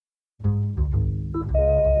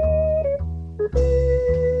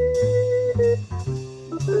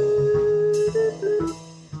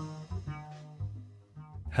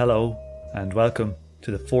Hello, and welcome to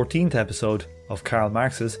the 14th episode of Karl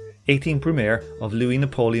Marx's 18th premiere of Louis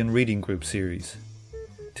Napoleon Reading Group series.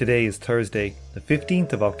 Today is Thursday, the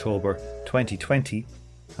 15th of October 2020,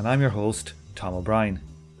 and I'm your host, Tom O'Brien.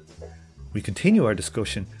 We continue our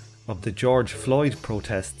discussion of the George Floyd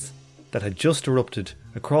protests that had just erupted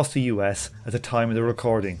across the US at the time of the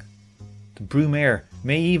recording. The Brumaire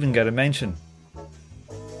may even get a mention.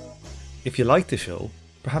 If you like the show,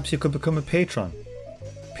 perhaps you could become a patron.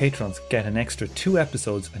 Patrons get an extra 2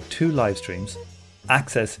 episodes and 2 live streams,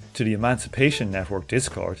 access to the Emancipation Network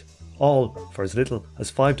Discord, all for as little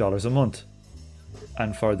as $5 a month.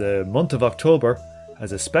 And for the month of October,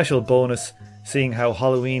 as a special bonus, seeing how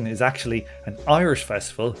Halloween is actually an Irish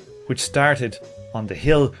festival which started on the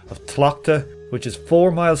hill of Tlachtga, which is 4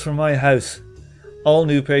 miles from my house. All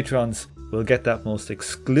new patrons will get that most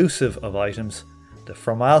exclusive of items, the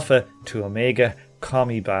From Alpha to Omega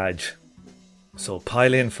Commie Badge. So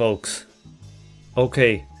pile in, folks.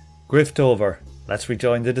 Okay, grift over. Let's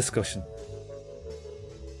rejoin the discussion.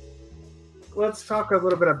 Let's talk a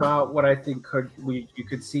little bit about what I think you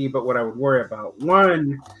could see, but what I would worry about.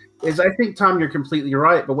 One is, I think, Tom, you're completely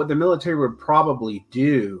right, but what the military would probably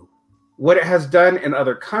do, what it has done in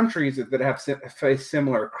other countries that have faced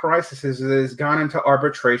similar crises, is gone into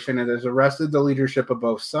arbitration and has arrested the leadership of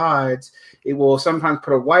both sides. It will sometimes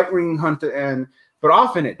put a white ring hunt in, but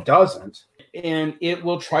often it doesn't. And it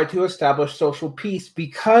will try to establish social peace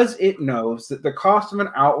because it knows that the cost of an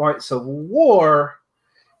outright civil war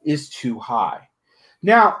is too high.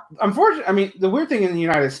 Now, unfortunately, the weird thing in the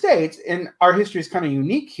United States, and our history is kind of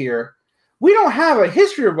unique here, we don't have a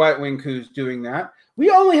history of right-wing coups doing that. We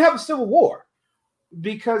only have a civil war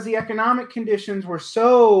because the economic conditions were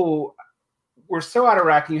so out of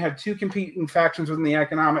whack, and you had 2 competing factions within the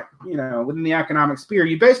economic sphere.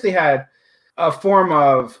 You basically had a form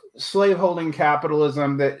of slaveholding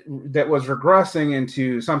capitalism that was regressing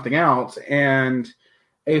into something else, and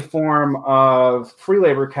a form of free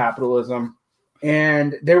labor capitalism.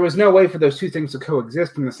 And there was no way for those 2 things to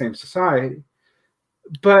coexist in the same society.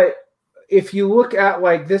 But if you look at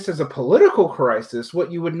like this as a political crisis,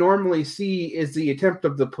 what you would normally see is the attempt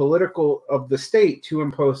of the state to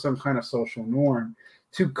impose some kind of social norm,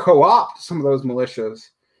 to co-opt some of those militias,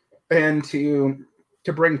 and to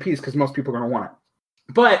bring peace, because most people are going to want it.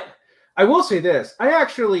 But I will say this. I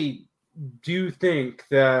actually do think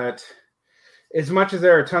that as much as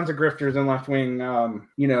there are tons of grifters in left-wing,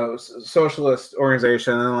 socialist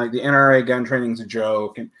organization, and like the NRA gun training is a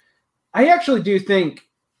joke, and I actually do think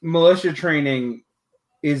militia training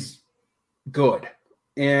is good.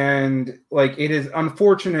 And like, it is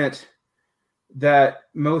unfortunate that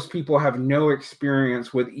most people have no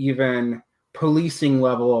experience with even policing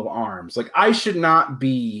level of arms. Like, I should not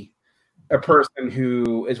be a person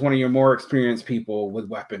who is one of your more experienced people with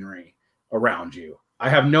weaponry around you. I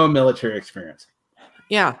have no military experience.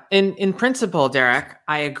 Yeah, in principle, Derek,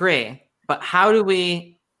 I agree. But how do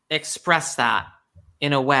we express that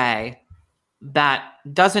in a way that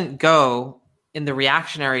doesn't go in the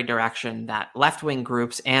reactionary direction that left-wing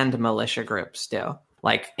groups and militia groups do,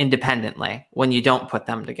 like independently, when you don't put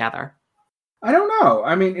them together? I don't know.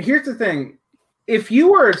 I mean, here's the thing. If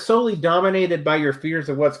you are solely dominated by your fears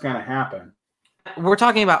of what's going to happen. We're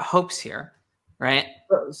talking about hopes here, right?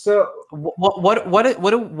 So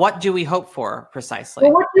what do we hope for precisely?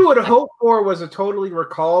 Well, what you would hope for was a totally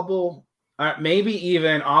recallable, maybe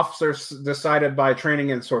even officers decided by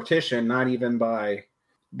training and sortition, not even by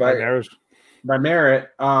merit.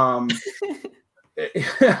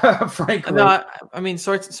 Frankly, no, I mean,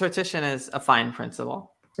 sortition is a fine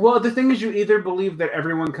principle. Well, the thing is, you either believe that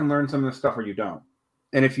everyone can learn some of this stuff or you don't.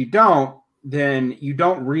 And if you don't, then you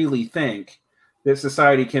don't really think that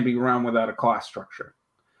society can be run without a class structure.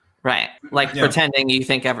 Right. Like pretending you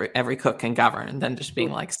think every cook can govern, and then just being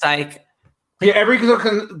like, psych. Yeah, every cook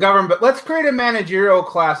can govern, but let's create a managerial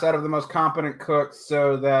class out of the most competent cooks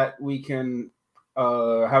so that we can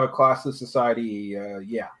have a classless society.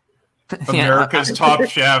 America's Top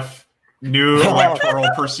Chef, new electoral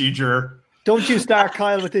procedure. Don't you start,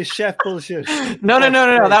 Kyle, with this chef bullshit. No.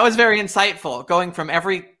 That was very insightful. Going from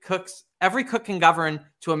every cook can govern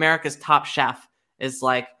to America's Top Chef is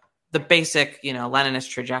like the basic, Leninist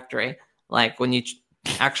trajectory. Like when you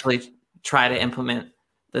actually try to implement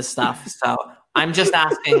this stuff. So I'm just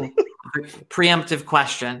asking a preemptive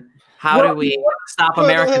question. How do we stop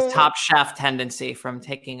America's Top Chef tendency from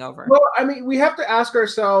taking over? Well, I mean, we have to ask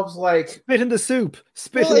ourselves, like... Spit in the soup.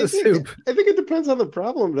 I think it depends on the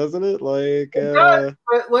problem, doesn't it? Like...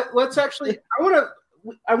 But let's actually... I want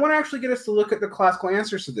to actually get us to look at the classical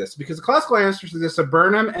answers to this, because the classical answers to this are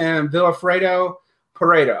Burnham and Villafredo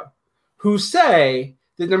Pareto, who say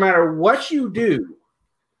that no matter what you do,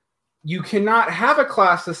 you cannot have a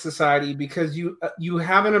classless society because you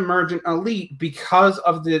have an emergent elite because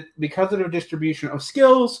of the distribution of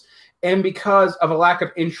skills and because of a lack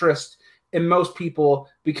of interest in most people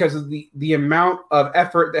because of the amount of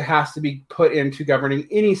effort that has to be put into governing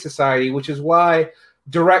any society, which is why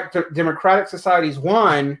direct democratic societies,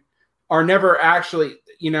 one, are never actually,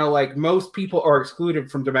 like most people are excluded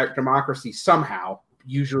from democracy somehow,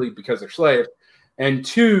 usually because they're slaves. And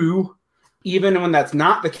two, even when that's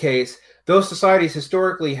not the case, those societies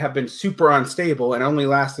historically have been super unstable and only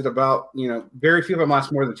lasted about, very few of them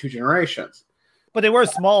last more than 2 generations. But they were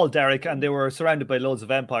small, Derek, and they were surrounded by loads of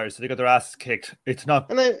empires, so they got their asses kicked. It's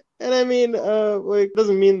not. And I mean,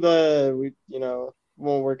 doesn't mean that we,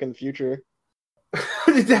 won't work in the future.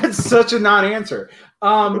 That's such a non-answer.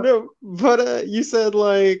 No, but you said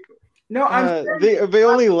no. They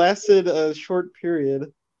only lasted a short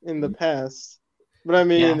period in the past. But I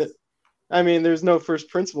mean. Yes. I mean, there's no first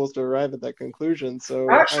principles to arrive at that conclusion. So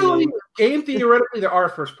actually, game theoretically, there are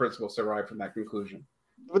first principles to arrive from that conclusion.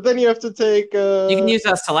 But then you have to take. You can use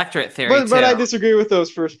a selectorate theory. But I disagree with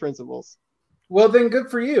those first principles. Well, then, good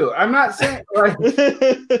for you. I'm not saying I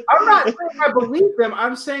believe them.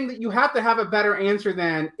 I'm saying that you have to have a better answer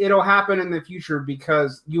than it'll happen in the future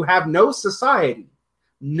because you have no society,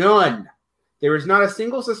 none. There is not a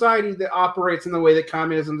single society that operates in the way that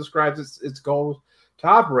communism describes its goals to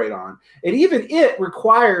operate on. And even it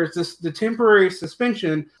requires the temporary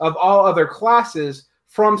suspension of all other classes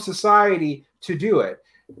from society to do it.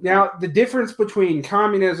 Now, the difference between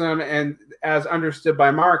communism and as understood by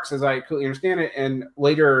Marx, as I clearly understand it, and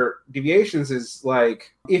later deviations is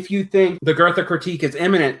if you think the Goethe critique is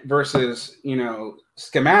immanent versus,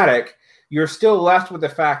 schematic, you're still left with the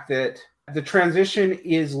fact that the transition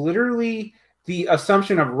is literally the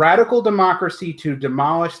assumption of radical democracy to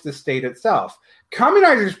demolish the state itself.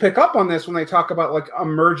 Communizers pick up on this when they talk about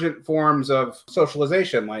emergent forms of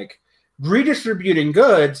socialization, redistributing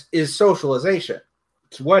goods is socialization.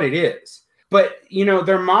 It's what it is. But,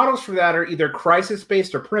 their models for that are either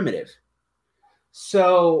crisis-based or primitive.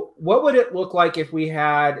 So what would it look like if we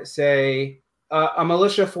had, say, a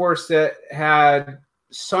militia force that had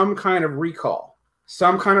some kind of recall,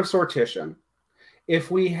 some kind of sortition?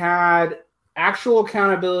 If we had actual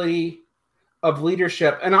accountability of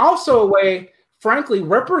leadership and also a way, frankly,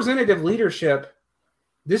 representative leadership,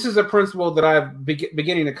 this is a principle that I'm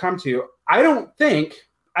beginning to come to. I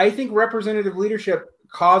think representative leadership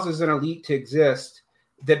causes an elite to exist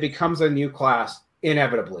that becomes a new class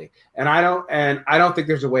inevitably. And I don't think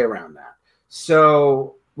there's a way around that.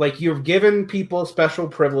 So you've given people special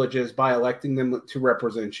privileges by electing them to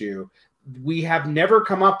represent you. We have never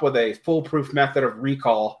come up with a foolproof method of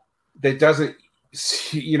recall that doesn't,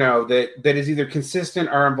 that is either consistent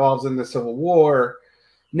or involves in the Civil War.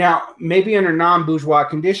 Now, maybe under non-bourgeois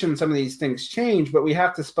conditions, some of these things change, but we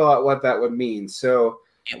have to spell out what that would mean. So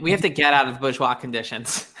we have to get out of bourgeois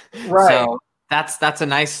conditions. Right. So that's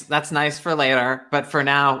nice for later. But for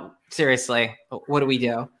now, seriously, what do we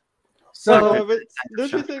do? So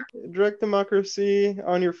don't you think direct democracy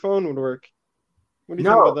on your phone would work? What do you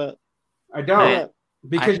think about that? I don't.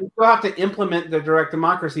 Because you still have to implement the direct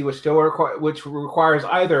democracy, which requires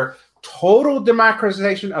either total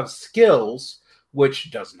democratization of skills,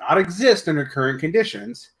 which does not exist under current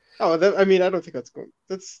conditions. Oh, I don't think that's going.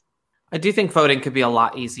 I do think voting could be a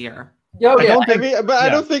lot easier. I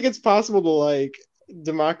don't think it's possible to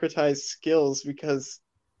democratize skills because,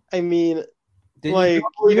 you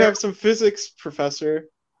have some physics professor.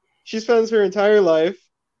 She spends her entire life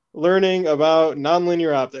learning about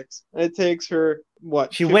nonlinear optics, and it takes her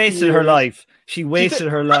She wasted her life. She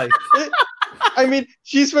spent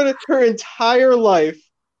her entire life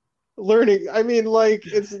learning. Can't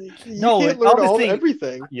learn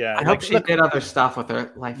everything. Yeah, I hope she did other stuff with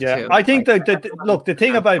her life too. I think the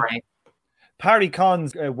thing about Parry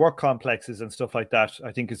Khan's work complexes and stuff like that,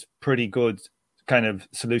 I think is pretty good kind of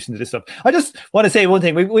solution to this stuff. I just want to say one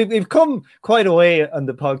thing. We've come quite a way on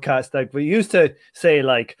the podcast. We used to say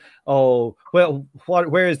oh, well,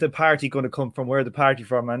 where is the party going to come from? Where the party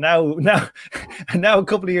from? And now a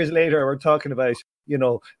couple of years later, we're talking about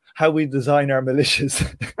how we design our militias.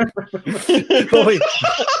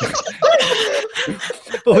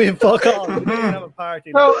 but we fuck off. We don't have a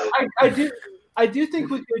party. So I do think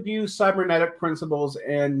we could use cybernetic principles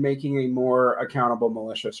and making a more accountable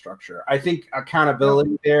militia structure. I think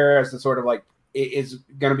accountability there as the sort of is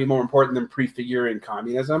going to be more important than prefiguring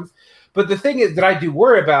communism. But the thing is that I do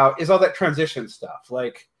worry about is all that transition stuff.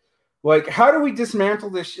 How do we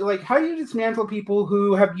dismantle this? How do you dismantle people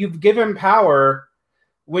who you've given power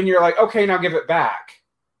when you're okay, now give it back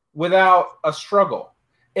without a struggle?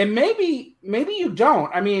 And maybe you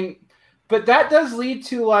don't. I mean, but that does lead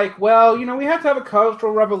to like, well, we have to have a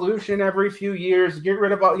cultural revolution every few years, get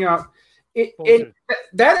rid of all,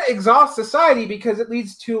 that exhausts society because it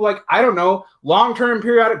leads to like, I don't know, long-term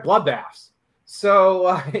periodic bloodbaths. So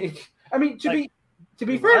like, I mean, to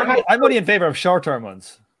be fair, I'm only in favor of short-term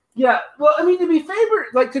ones. Yeah, well, I mean,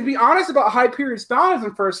 to be honest about high period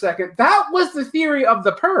Stalinism for a second, that was the theory of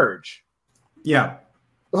the purge. Yeah.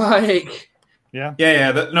 Like, yeah.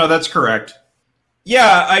 That's correct.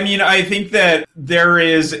 Yeah, I mean, I think that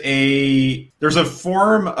there's a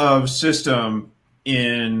form of system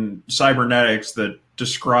in cybernetics that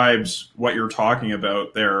describes what you're talking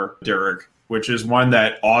about there, Derek, which is one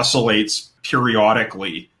that oscillates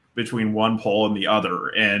periodically between one pole and the other,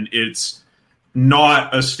 and it's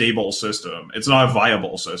not a stable system. It's not a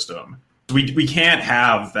viable system. We can't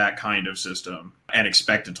have that kind of system and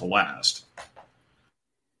expect it to last.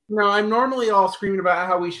 No, I'm normally all screaming about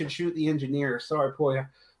how we should shoot the engineer. Sorry, Poya.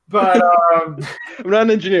 But I'm not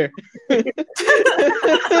an engineer. Don't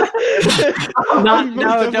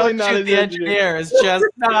shoot the engineer. It's just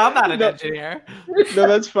I'm not an engineer. No,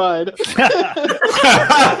 that's fine.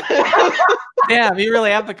 Damn, you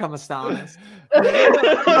really have become a Stalinist.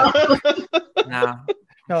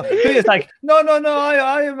 No, it's like no.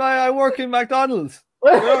 I work in McDonald's.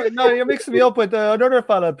 No, you're mixing me up with another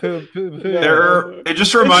fella. It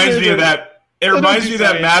just reminds me of that. It reminds me of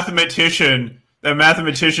that mathematician. That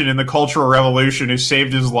mathematician in the Cultural Revolution who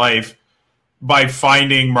saved his life by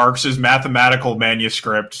finding Marx's mathematical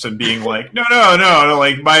manuscripts and being like, no,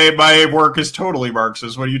 like my work is totally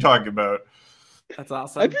Marxist. What are you talking about? That's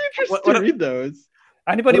awesome. I'd be interested to read those.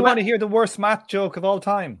 Anybody want to hear the worst math joke of all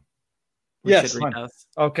time? Yes.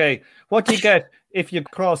 Okay. What do you get if you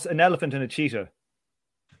cross an elephant and a cheetah?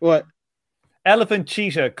 What? Elephant,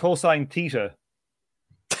 cheetah, cosine theta.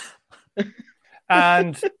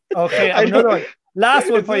 And okay, another one.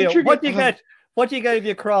 Last one for you. What do you get? What do you get if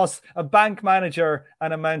you cross a bank manager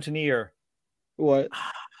and a mountaineer? What?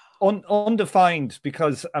 Undefined,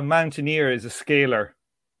 because a mountaineer is a scalar.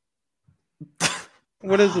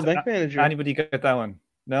 What is a bank manager? Anybody get that one?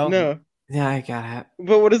 No. No. Yeah, I got it.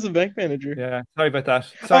 But what is a bank manager? Yeah, sorry about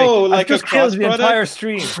that. Sorry. Like I just killed the entire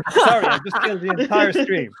stream. Sorry, I just killed the entire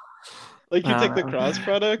stream. Like you take the cross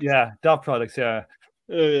product? Yeah, dot products. Yeah.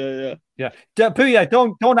 Oh yeah. Puya,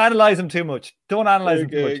 don't analyze them too much. Don't analyze them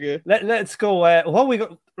too much. Okay. Let's go.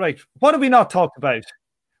 Right. What have we not talked about?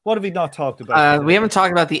 We haven't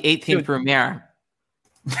talked about the 18th Brumaire.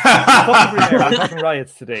 I'm talking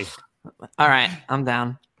riots today. All right, I'm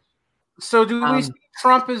down. So do we see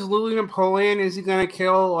Trump as Louis Napoleon? Is he going to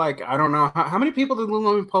kill, like, I don't know. How many people did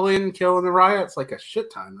Louis Napoleon kill in the riots? Like a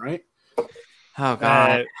shit ton, right? Oh,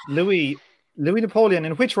 God. Louis Napoleon,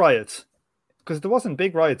 in which riots? Because there wasn't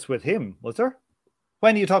big riots with him, was there?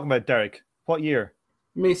 When are you talking about, Derek? What year?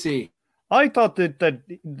 Let me see. I thought that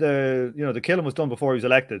the killing was done before he was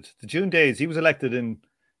elected. The June days, he was elected in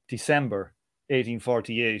December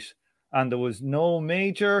 1848, and there was no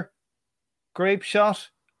major grape shot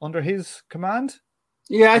under his command.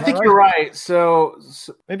 Yeah, I think you're right. So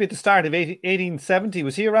maybe at the start of 1870,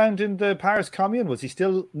 was he around in the Paris Commune? Was he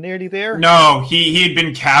still nearly there? No, he had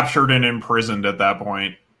been captured and imprisoned at that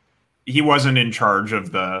point. He wasn't in charge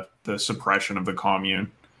of the suppression of the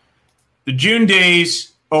Commune. The June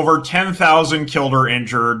days, over 10,000 killed or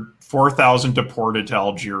injured, 4,000 deported to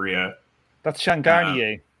Algeria. That's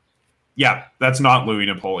Changarnier. Yeah, that's not Louis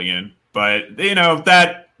Napoleon. But,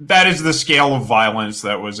 that is the scale of violence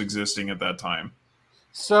that was existing at that time.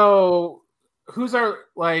 So, who's our,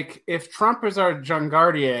 like, if Trump is our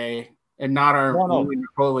Changarnier and not our Louis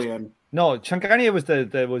Napoleon? No, Changarnier was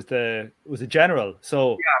the general.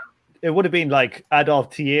 So it would have been like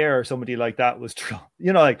Adolphe Thiers or somebody like that was Trump.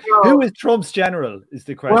 Who is Trump's general is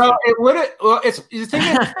the question. Well, it's the thing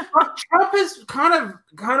is, Trump has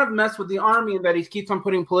kind of messed with the army in that he keeps on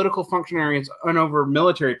putting political functionaries over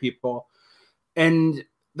military people, and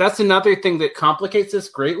that's another thing that complicates this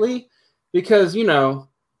greatly because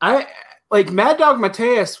I like Mad Dog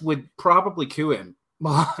Mateus would probably coup him.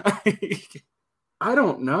 I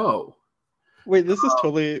don't know. Wait, this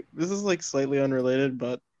is like slightly unrelated,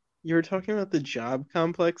 but you were talking about the job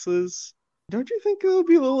complexes. Don't you think it would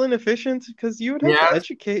be a little inefficient? Because you would have to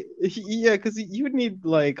educate. Yeah, because you would need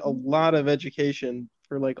like a lot of education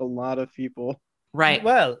for like a lot of people. Right.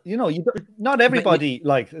 Well, not everybody.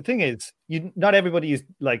 The thing is, not everybody is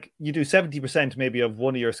like you do 70% maybe of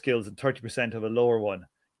one of your skills and 30% of a lower one.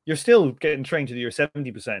 You're still getting trained to do your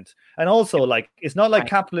 70%, and also like it's not like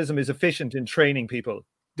capitalism is efficient in training people.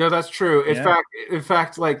 No, that's true. In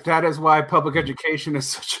fact, like that is why public education is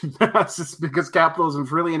such a mess. It's because capitalism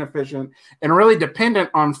is really inefficient and really dependent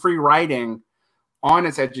on free riding on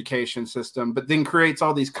its education system, but then creates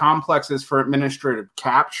all these complexes for administrative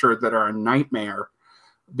capture that are a nightmare.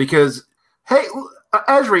 Because, hey,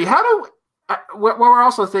 Esri, while we're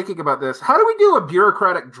also thinking about this, how do we do a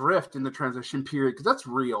bureaucratic drift in the transition period? Because that's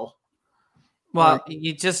real. Well,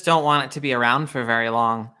 you just don't want it to be around for very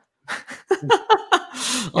long.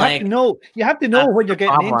 You have to know when you're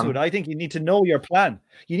getting into it. I think you need to know your plan.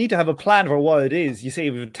 You need to have a plan for what it is. You say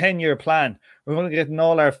we have a 10-year plan. We're going to get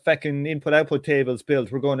all our fucking input-output tables built.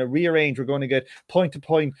 We're going to rearrange. We're going to get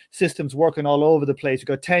point-to-point systems working all over the place. We've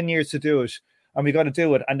got 10 years to do it, and we got to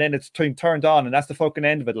do it. And then it's turned on, and that's the fucking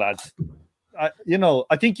end of it, lads. I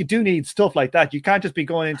think you do need stuff like that. You can't just be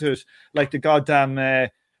going into it like the goddamn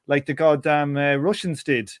Russians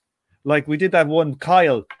did. Like we did that one,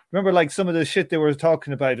 Kyle. Remember, like some of the shit they were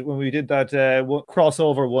talking about when we did that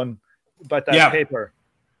crossover one about that paper.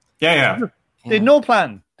 Yeah. They had no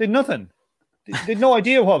plan. They had nothing. They had no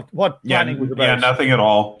idea what planning was about. Yeah, nothing at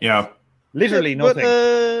all. Yeah, literally nothing.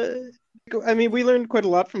 I mean, we learned quite a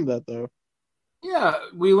lot from that, though. Yeah,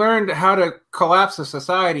 we learned how to collapse a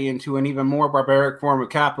society into an even more barbaric form of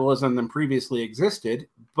capitalism than previously existed.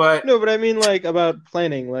 But I mean, like about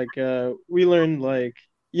planning. Like we learned, like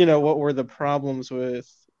what were the problems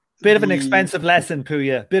with. Bit of an expensive lesson,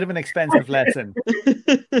 Puya. Bit of an expensive lesson.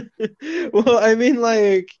 Well, I mean,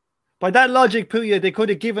 like... By that logic, Puya, they could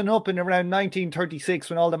have given up in around 1936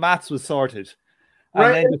 when all the maths was sorted.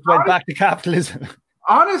 And then just went back to capitalism.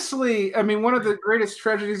 Honestly, I mean, one of the greatest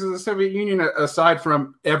tragedies of the Soviet Union, aside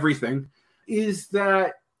from everything, is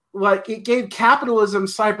that like it gave capitalism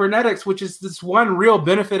cybernetics, which is this one real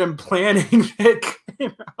benefit in planning that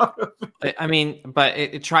came out of it. I mean, but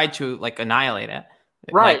it tried to like annihilate it.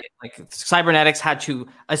 Right. Like cybernetics had to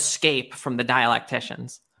escape from the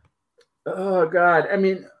dialecticians. Oh, God. I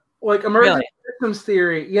mean, like emergent systems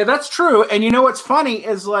theory. Yeah, that's true. And you know what's funny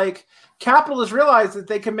is like capitalists realize that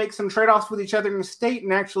they can make some trade-offs with each other in the state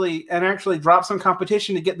and actually drop some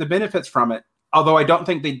competition to get the benefits from it. Although I don't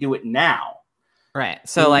think they do it now. Right.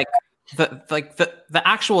 So like the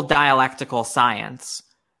actual dialectical science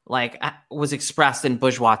was expressed in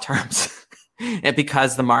bourgeois terms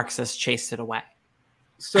because the Marxists chased it away.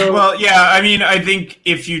 So, well, yeah, I mean, I think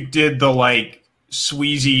if you did the like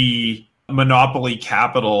Sweezy monopoly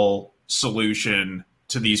capital solution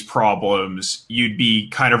to these problems, you'd be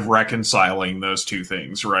kind of reconciling those two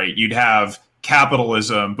things, right? You'd have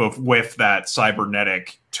capitalism, but with that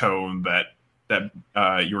cybernetic tone that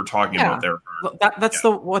you were talking about there. That's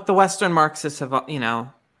what the Western Marxists have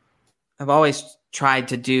always tried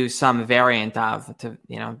to do some variant of to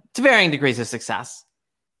varying degrees of success.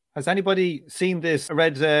 Has anybody seen this? I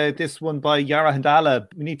read this one by Yara Handala.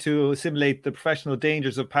 We need to assimilate the professional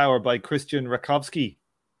dangers of power by Christian Rakovsky.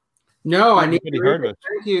 No, I need to heard it.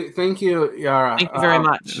 Thank you, Yara. Thank you very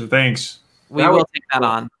much. Thanks. We will take that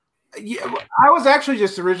on. Yeah, I was actually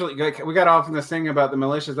just originally, we got off on this thing about the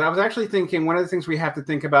militias. I was actually thinking one of the things we have to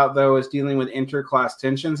think about, though, is dealing with interclass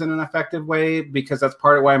tensions in an effective way, because that's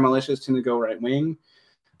part of why militias tend to go right wing.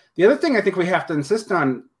 The other thing I think we have to insist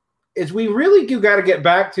on is we really do got to get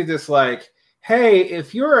back to this, like, hey,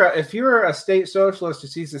 if you're a state socialist who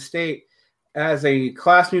sees the state as a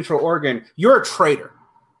class neutral organ, you're a traitor.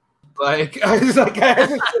 Like you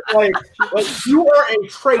are a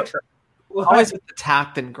traitor. Always with the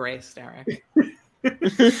tact and grace, Derek.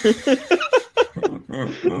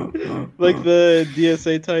 Like the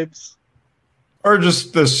DSA types, or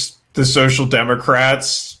just the social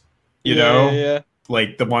democrats,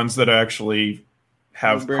 like the ones that actually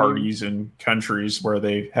have parties in countries where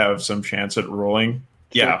they have some chance at ruling.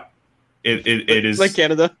 Yeah, it is like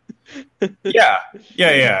Canada. Yeah.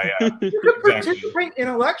 You could participate in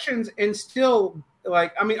elections and still,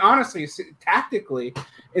 like, I mean, honestly, tactically,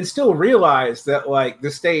 and still realize that, like, the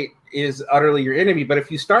state is utterly your enemy. But if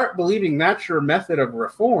you start believing that's your method of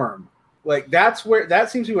reform, like, that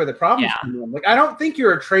seems to be where the problem comes in. Like, I don't think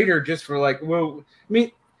you're a traitor just for, like, well, I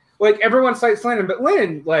mean, like, everyone cites Lenin, but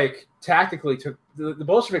Lenin, like, tactically took the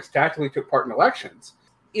Bolsheviks tactically took part in elections.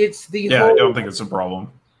 It's the I don't think it's a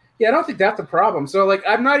problem. Yeah, I don't think that's a problem. So, like,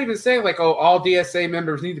 I'm not even saying, like, oh, all DSA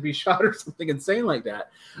members need to be shot or something insane like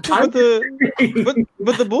that. But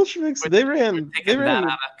the Bolsheviks, they ran that out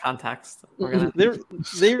of context.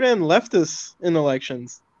 They ran leftists in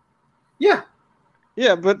elections. Yeah,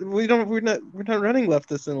 but we're not running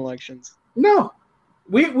leftists in elections. No,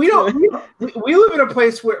 we don't. We live in a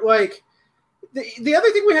place where, like, the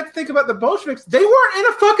other thing we have to think about the Bolsheviks, they weren't in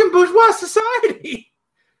a fucking bourgeois society.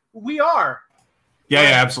 We are.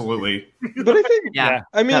 Yeah, absolutely. But I think, Yeah.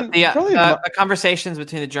 I mean, the conversations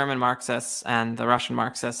between the German Marxists and the Russian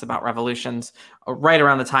Marxists about revolutions right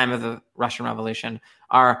around the time of the Russian Revolution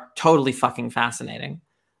are totally fucking fascinating.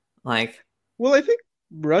 Like, well, I think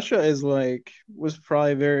Russia was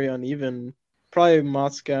probably very uneven. Probably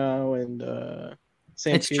Moscow and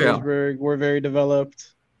St. Petersburg were very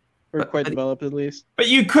developed, or quite developed at least. But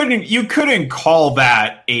you couldn't call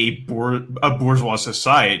that a bourgeois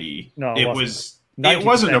society. No, it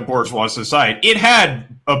wasn't a bourgeois society. It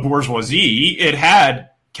had a bourgeoisie. It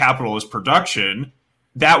had capitalist production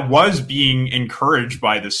that was being encouraged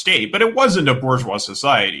by the state, but it wasn't a bourgeois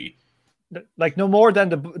society. Like no more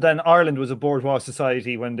than Ireland was a bourgeois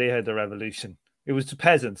society when they had the revolution. It was to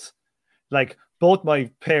peasants. Like both my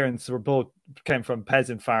parents came from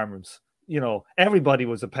peasant farmers. You know, everybody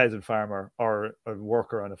was a peasant farmer or a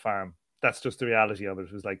worker on a farm. That's just the reality of it.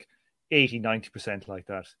 It was like 80-90% like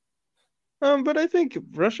that. But I think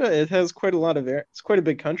Russia, it has quite a lot of air. It's quite a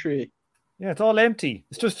big country. Yeah, it's all empty.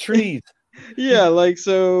 It's just trees. Yeah, like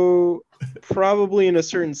so probably in a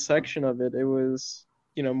certain section of it, it was,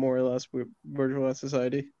 you know, more or less bourgeois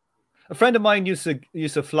society. A friend of mine used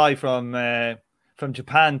to fly from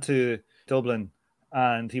Japan to Dublin,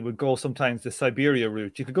 and he would go sometimes the Siberia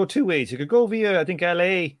route. You could go two ways. You could go via, I think, LA,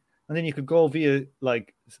 and then you could go via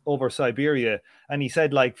like over Siberia. And he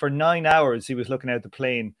said like for 9 hours he was looking out the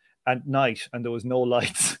plane at night and there was no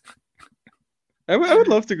lights. I would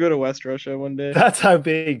love to go to West Russia one day. That's how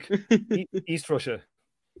big. East Russia.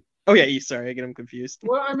 Oh yeah, East. Sorry, I get them confused.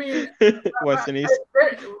 Well, I mean, West and East.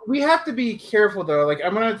 We have to be careful though. Like,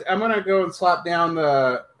 I'm gonna go and slap down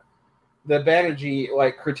the Banerjee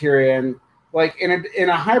like criterion. Like in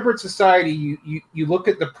a hybrid society, you look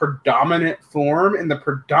at the predominant form, and the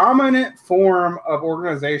predominant form of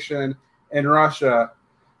organization in Russia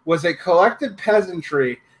was a collected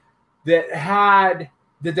peasantry that had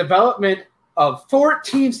the development of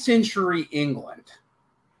 14th century England.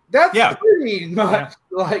 That's pretty much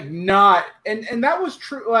like not, and that was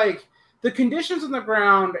true. Like the conditions on the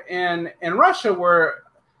ground in Russia were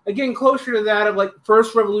again closer to that of like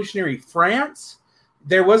first revolutionary France.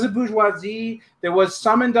 There was a bourgeoisie, there was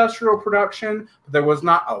some industrial production, but there was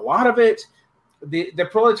not a lot of it. The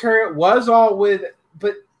proletariat was all with,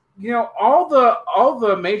 but you know, all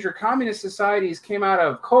the major communist societies came out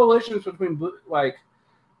of coalitions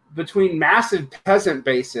between massive peasant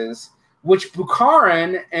bases, which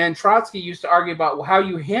Bukharin and Trotsky used to argue about how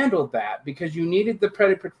you handled that, because you needed the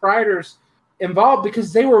petty proprietors involved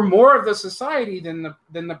because they were more of the society than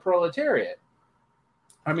the proletariat.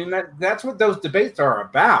 I mean, that's what those debates are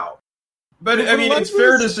about. But I mean, it's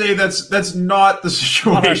fair to say that's not the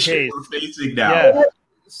situation we're facing now. Yeah.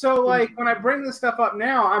 So, like, when I bring this stuff up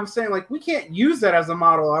now, I'm saying, like, we can't use that as a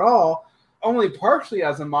model at all, only partially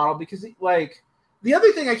as a model, because, like, the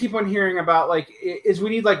other thing I keep on hearing about, like, is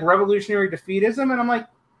we need, like, revolutionary defeatism, and I'm like,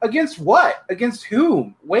 against what? Against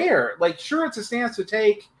whom? Where? Like, sure, it's a stance to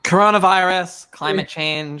take. Coronavirus, climate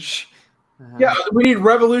change. Yeah, we need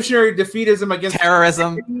revolutionary defeatism against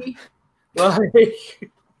terrorism.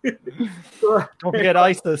 Like, don't forget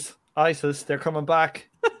ISIS. ISIS, they're coming back.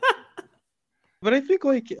 But I think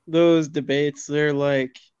like those debates, they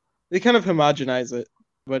kind of homogenize it.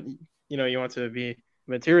 But you know, you want to be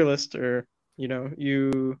materialist, or you know,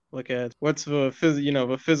 you look at what's the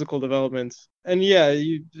physical development, and yeah,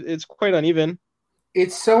 it's quite uneven.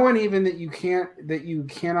 It's so uneven that you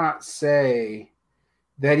cannot say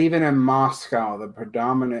that even in Moscow, the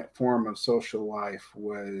predominant form of social life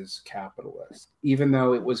was capitalist, even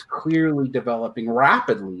though it was clearly developing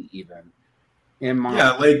rapidly, even in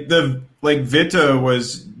Moscow. Yeah, like Vita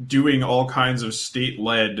was doing all kinds of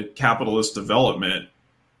state-led capitalist development,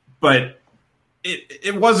 but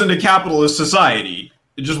it wasn't a capitalist society.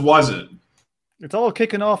 It just wasn't. It's all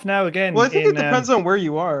kicking off now again. Well, I think it depends on where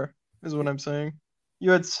you are, is what I'm saying.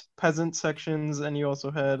 You had peasant sections, and you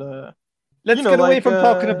also had Let's get away from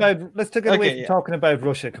talking about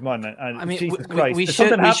Russia. Come on, I mean, Jesus Christ! There's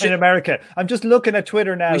something happening in America. I'm just looking at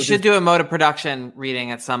Twitter now. We should do a mode of production reading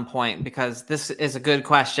at some point, because this is a good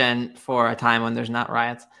question for a time when there's not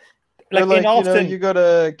riots. Like in Austin, you go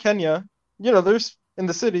to Kenya. You know, there's in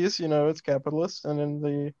the cities, you know, it's capitalist, and in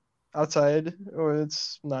the outside, or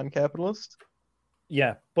it's non-capitalist.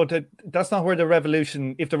 Yeah, but that's not where the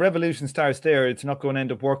revolution. If the revolution starts there, it's not going to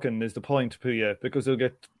end up working. Is the point, Puya? Because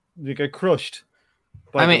you get crushed.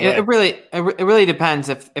 I mean, it really depends.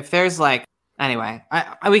 If there's like, anyway,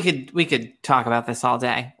 we could talk about this all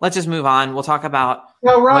day. Let's just move on. We'll talk about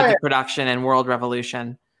the production and world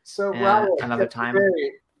revolution. So another time.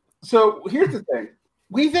 So here's the thing: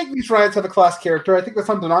 we think these riots have a class character. I think that's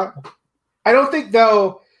undeniable. I don't think,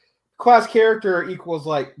 though, class character equals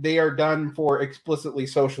like they are done for explicitly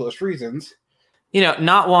socialist reasons.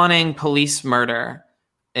 Not wanting police murder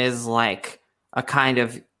is like a kind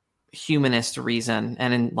of humanist reason,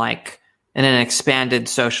 and in an expanded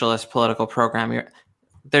socialist political program,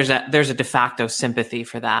 there's a de facto sympathy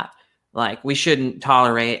for that. Like, we shouldn't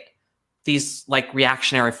tolerate these like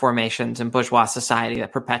reactionary formations in bourgeois society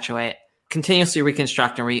that continuously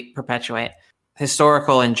reconstruct and perpetuate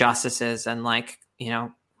historical injustices and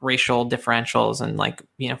racial differentials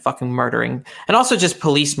and fucking murdering, and also just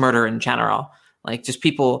police murder in general, like just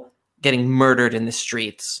people getting murdered in the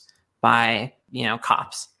streets by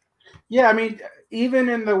cops. Yeah, I mean, even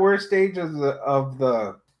in the worst stages of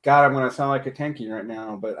the God, I'm going to sound like a tanky right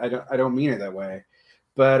now, but I don't mean it that way.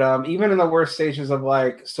 But even in the worst stages of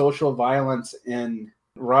like social violence in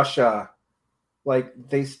Russia, like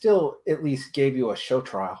they still at least gave you a show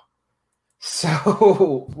trial.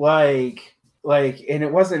 So like, and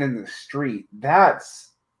it wasn't in the street. That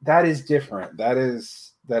is different.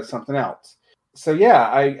 That's something else. So yeah,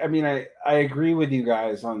 I mean, I agree with you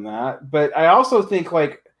guys on that, but I also think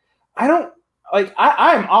I'm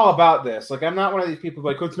all about this. Like, I'm not one of these people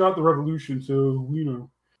like, oh, it's not the revolution, so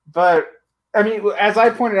But I mean, as I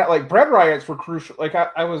pointed out, like bread riots were crucial. Like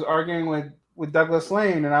I was arguing with Douglas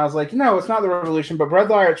Lane, and I was like, no, it's not the revolution, but bread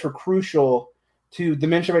riots were crucial to the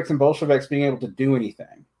Mensheviks and Bolsheviks being able to do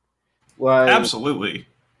anything. Like, absolutely.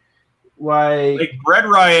 Like bread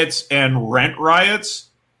riots and rent riots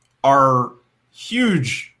are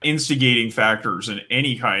huge instigating factors in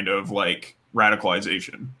any kind of like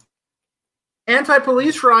radicalization.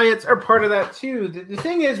 Anti-police riots are part of that too. The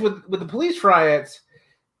thing is with the police riots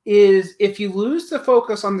is if you lose the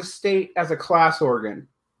focus on the state as a class organ,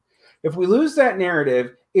 if we lose that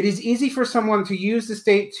narrative, it is easy for someone to use the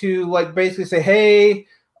state to like basically say, hey,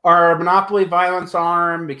 our monopoly violence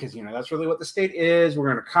arm, because that's really what the state is.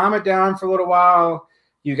 We're going to calm it down for a little while.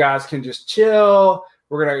 You guys can just chill.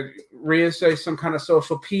 We're going to reinstate some kind of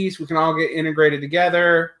social peace. We can all get integrated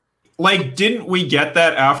together. Like, didn't we get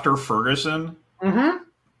that after Ferguson? Mm-hmm.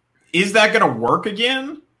 Is that going to work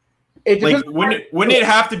again? Wouldn't it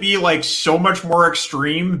have to be like so much more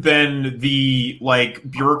extreme than the like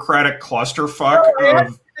bureaucratic clusterfuck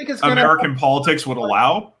of American politics would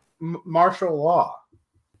allow? Martial law.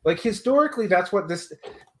 Like historically, that's what this.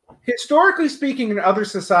 Historically speaking, in other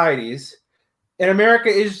societies, and America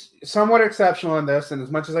is somewhat exceptional in this. And as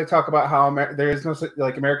much as I talk about how there is no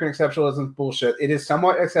like American exceptionalism bullshit, it is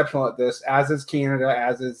somewhat exceptional at this, as is Canada,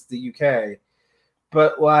 as is the UK.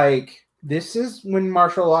 But like, this is when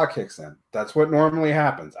martial law kicks in. That's what normally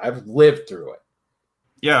happens. I've lived through it.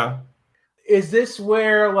 Yeah. Is this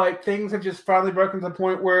where like things have just finally broken to the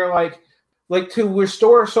point where like to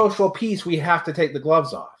restore social peace, we have to take the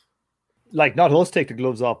gloves off? Like, not us take the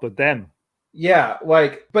gloves off, but them. Yeah,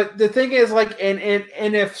 like, but the thing is, like, and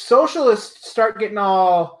if socialists start getting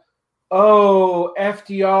all, oh,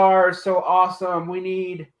 FDR is so awesome,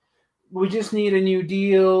 we just need a New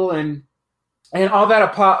Deal, and all that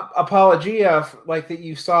apologia, like, that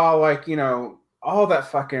you saw, like, all that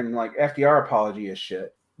fucking, like, FDR apologia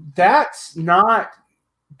shit, that's not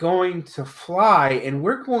going to fly, and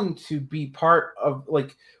we're going to be part of,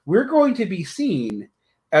 like, we're going to be seen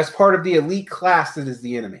as part of the elite class that is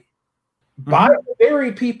the enemy. Mm-hmm. By the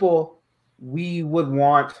very people we would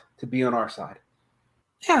want to be on our side.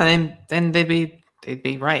 Yeah, then they'd be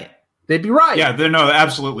right. They'd be right. Yeah, no,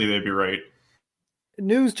 absolutely, they'd be right.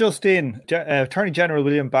 News just in: Attorney General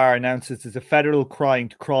William Barr announces it's a federal crime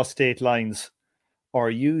to cross state lines or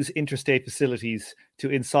use interstate facilities to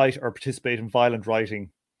incite or participate in violent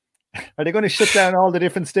rioting. Are they going to shut down all the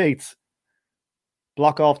different states?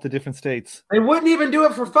 Block off the different states? They wouldn't even do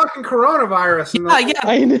it for fucking coronavirus.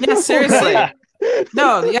 Yeah, seriously.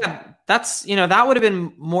 No, yeah, that's, that would have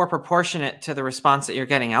been more proportionate to the response that you're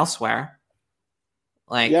getting elsewhere.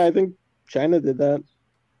 Like, yeah, I think China did that.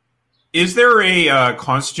 Is there a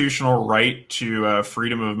constitutional right to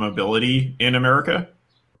freedom of mobility in America?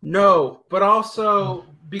 No, but also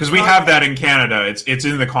because we have that in Canada. It's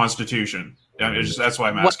in the Constitution. That's why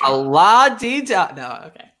I'm asking. A lot detail. No,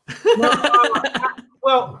 okay.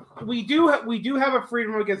 Well, we do have a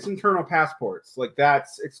freedom against internal passports. Like,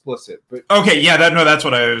 that's explicit. But okay, yeah, that's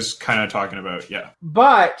what I was kind of talking about. Yeah,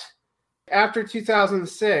 but after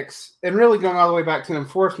 2006, and really going all the way back to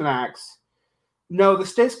enforcement acts, no, the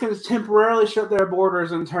states can temporarily shut their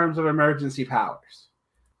borders in terms of emergency powers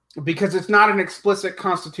because it's not an explicit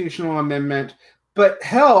constitutional amendment. But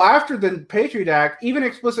hell, after the Patriot Act, even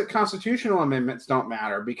explicit constitutional amendments don't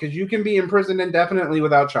matter because you can be imprisoned indefinitely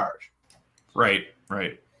without charge. Right.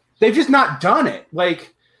 They've just not done it.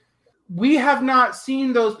 Like, we have not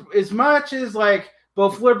seen those as much as, like,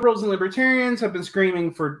 both liberals and libertarians have been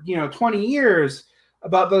screaming for 20 years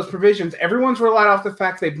about those provisions. Everyone's relied off the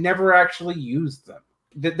fact they've never actually used them.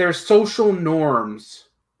 That there's social norms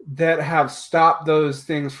that have stopped those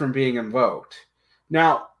things from being invoked.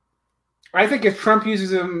 Now, I think if Trump uses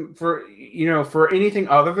them for anything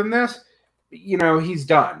other than this, he's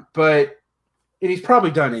done. And he's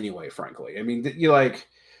probably done anyway, frankly. I mean,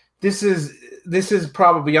 this is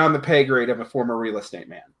probably beyond the pay grade of a former real estate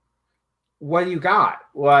man. What do you got?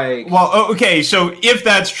 Okay, so if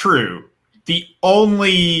that's true, the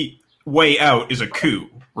only way out is a coup,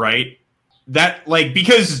 right?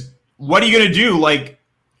 Because what are you going to do?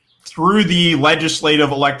 Through the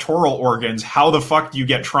legislative electoral organs, how the fuck do you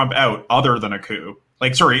get Trump out other than a coup? By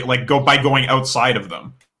going outside of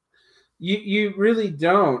them. You really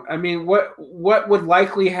don't. I mean, what would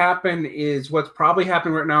likely happen is what's probably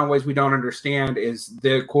happening right now in ways we don't understand is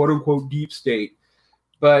the quote unquote deep state.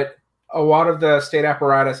 But a lot of the state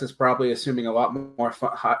apparatus is probably assuming a lot more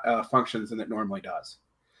functions than it normally does.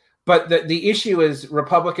 But the issue is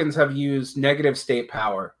Republicans have used negative state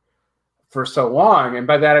power for so long, and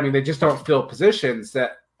by that I mean they just don't fill positions,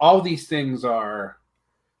 that all these things are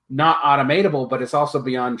not automatable, but it's also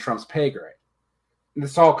beyond Trump's pay grade. And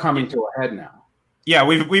it's all coming to a head now. Yeah,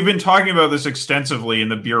 we've been talking about this extensively in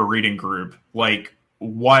the beer reading group,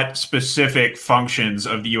 what specific functions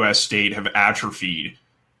of the U.S. state have atrophied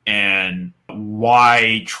and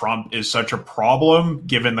why Trump is such a problem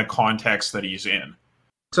given the context that he's in.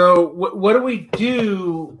 So what do we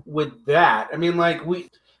do with that? I mean,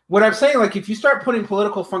 what I'm saying, if you start putting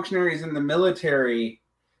political functionaries in the military,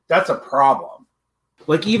 that's a problem.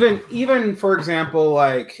 Even for example,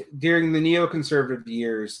 during the neoconservative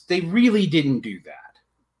years, they really didn't do that.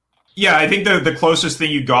 Yeah, I think the closest thing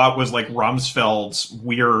you got was Rumsfeld's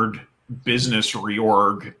weird business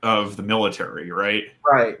reorg of the military, right?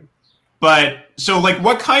 Right. But so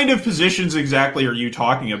what kind of positions exactly are you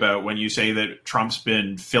talking about when you say that Trump's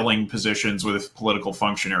been filling positions with political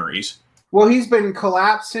functionaries? Well, he's been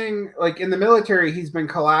collapsing, in the military, he's been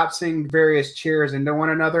collapsing various chairs into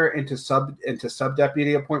one another into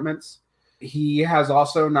sub-deputy appointments. He has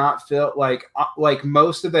also not filled,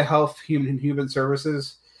 most of the health, human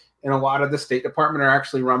services and a lot of the State Department are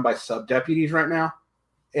actually run by sub-deputies right now.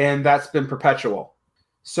 And that's been perpetual.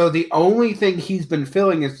 So the only thing he's been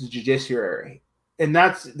filling is the judiciary. And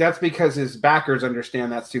that's because his backers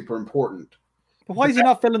understand that's super important. But why is he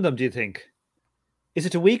not filling them, do you think? Is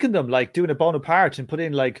it to weaken them, doing a Bonaparte and put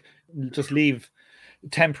in, just leave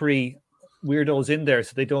temporary weirdos in there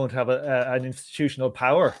so they don't have an institutional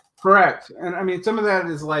power? Correct. And I mean, some of that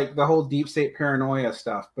is the whole deep state paranoia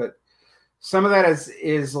stuff, but some of that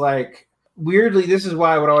is weirdly, this is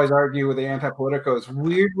why I would always argue with the anti-politicos.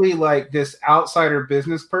 Weirdly, this outsider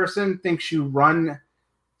business person thinks you run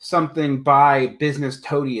something by business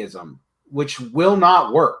toadyism, which will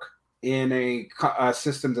not work in a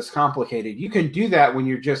system that's complicated. You can do that when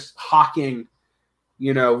you're just hawking,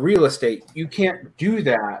 real estate. You can't do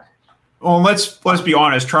that. Well, let's be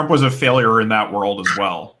honest. Trump was a failure in that world as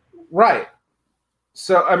well. Right.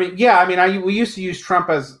 So, we used to use Trump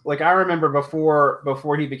as, I remember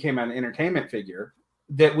before he became an entertainment figure,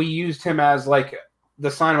 that we used him as, the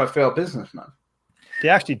sign of a failed businessman. They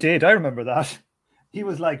actually did. I remember that. He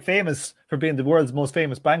was, famous for being the world's most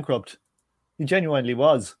famous bankrupt. He genuinely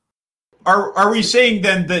was. Are we saying,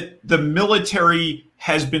 then, that the military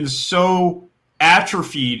has been so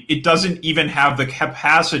atrophied, it doesn't even have the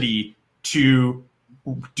capacity to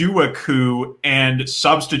do a coup and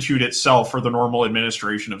substitute itself for the normal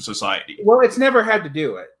administration of society? Well, it's never had to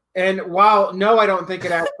do it. And while, no, I don't think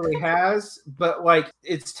it actually has, but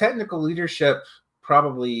its technical leadership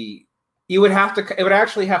probably, it would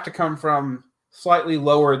actually have to come from slightly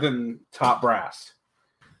lower than top brass.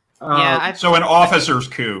 So an officer's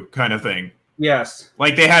coup kind of thing. Yes.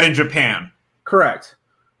 Like they had in Japan. Correct.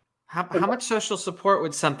 How much social support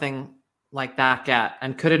would something like that get?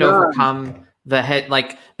 And could it overcome the hit?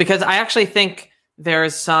 Because I actually think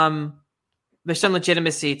there's some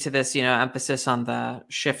legitimacy to this, emphasis on the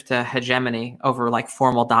shift to hegemony over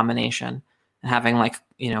formal domination and having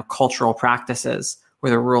cultural practices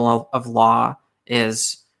where the rule of law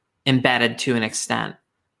is embedded to an extent.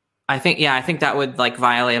 I think that would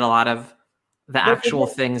violate a lot of the actual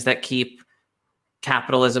things that keep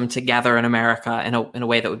capitalism together in America in a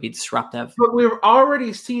way that would be disruptive. But we've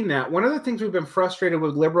already seen that. One of the things we've been frustrated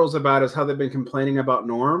with liberals about is how they've been complaining about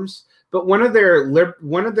norms. But one of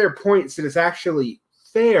their points that is actually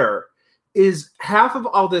fair is half of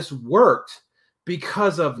all this worked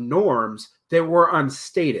because of norms that were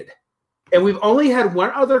unstated. And we've only had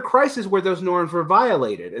one other crisis where those norms were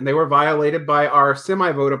violated, and they were violated by our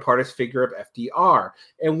semi-votapartist figure of FDR,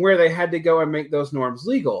 and where they had to go and make those norms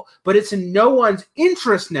legal. But it's in no one's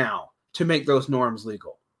interest now to make those norms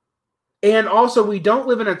legal. And also, we don't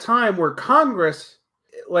live in a time where Congress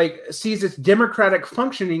sees its democratic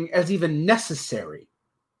functioning as even necessary,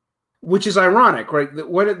 which is ironic, right?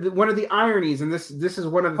 One of the ironies, and this is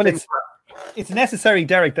one of the things. It's necessary,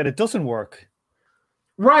 Derek, that it doesn't work.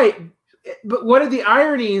 Right. But one of the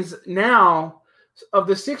ironies now of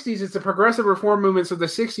the 60s is the progressive reform movements of the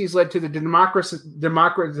 60s led to the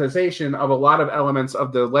democratization of a lot of elements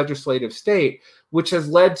of the legislative state, which has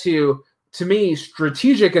led to me,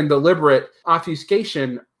 strategic and deliberate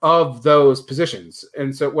obfuscation of those positions.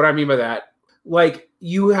 And so what I mean by that,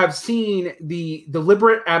 you have seen the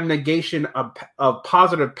deliberate abnegation of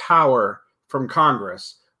positive power from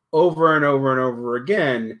Congress over and over and over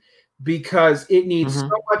again, because it needs so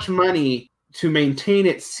much money to maintain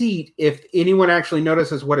its seat if anyone actually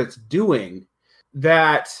notices what it's doing,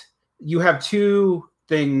 that you have two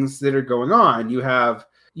things that are going on. You have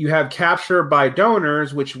capture by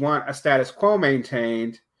donors, which want a status quo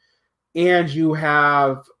maintained, and you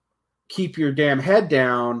have keep your damn head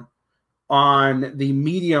down on the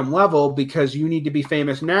medium level, because you need to be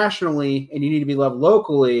famous nationally and you need to be loved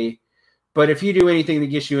locally. But if you do anything to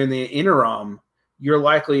get you in the interim, you're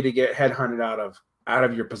likely to get headhunted out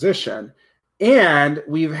of your position. And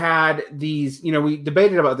we've had these, we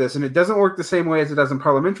debated about this, and it doesn't work the same way as it does in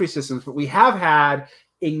parliamentary systems, but we have had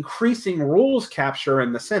increasing rules capture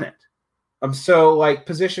in the Senate. So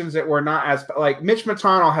positions that were not as, Mitch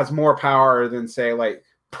McConnell has more power than, say,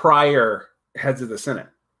 prior heads of the Senate.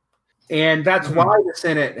 And that's why the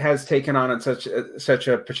Senate has taken on such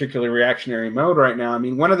a particularly reactionary mode right now. I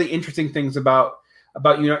mean, one of the interesting things about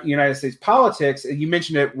United States politics, you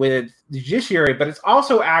mentioned it with the judiciary, but it's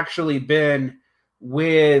also actually been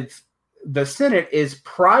with the Senate, is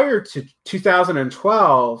prior to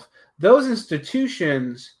 2012, those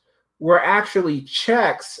institutions were actually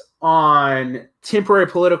checks on temporary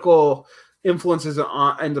political influences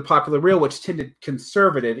in the popular real, which tended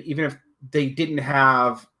conservative, even if they didn't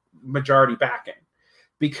have majority backing,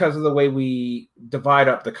 because of the way we divide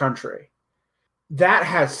up the country. That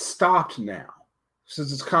has stopped now. So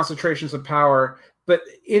it's concentrations of power. But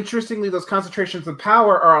interestingly, those concentrations of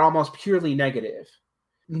power are almost purely negative.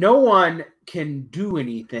 No one can do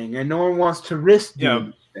anything, and no one wants to risk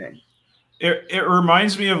doing anything. It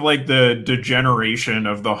reminds me of the degeneration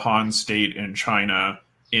of the Han state in China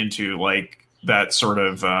into that sort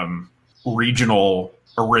of regional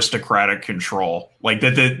aristocratic control.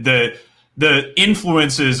 The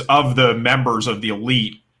influences of the members of the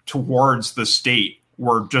elite towards the state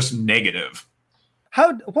were just negative.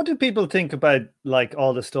 What do people think about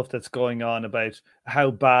all the stuff that's going on about how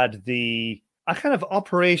bad a kind of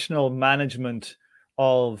operational management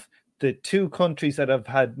of the two countries that have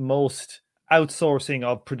had most outsourcing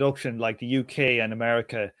of production, like the UK and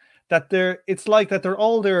America, that they're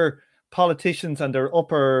all their politicians and their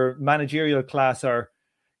upper managerial class are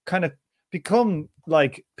kind of become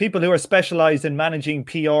people who are specialized in managing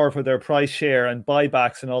PR for their price share and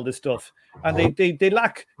buybacks and all this stuff. And they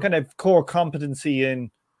lack kind of core competency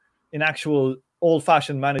in actual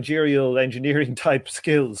old-fashioned managerial engineering type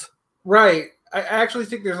skills. Right. I actually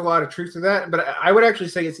think there's a lot of truth to that, but I would actually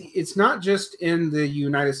say it's not just in the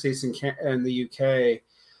United States and the UK.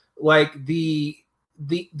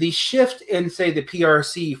 The shift in, say, the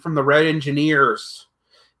PRC from the red engineers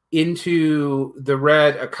into the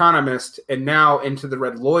red economist and now into the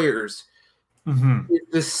red lawyers,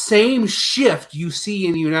 the same shift you see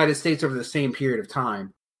in the United States over the same period of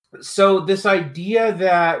time. So this idea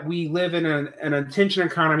that we live in an attention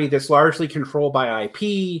economy that's largely controlled by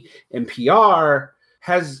IP and PR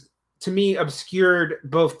has, to me, obscured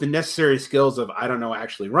both the necessary skills of,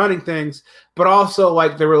 actually running things, but also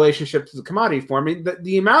the relationship to the commodity form. I mean,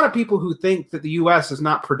 the amount of people who think that the U.S. is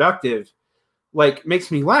not productive,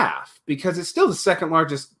 makes me laugh, because it's still the second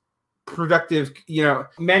largest productive,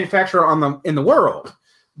 manufacturer in the world.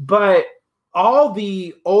 But all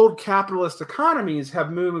the old capitalist economies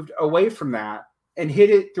have moved away from that and hit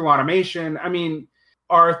it through automation. I mean,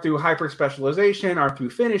 or through hyper specialization, or through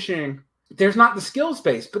finishing. There's not the skills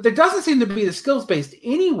base, but there doesn't seem to be the skills based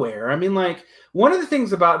anywhere. I mean, one of the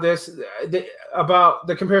things about this, about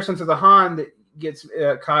the comparison to the Han that gets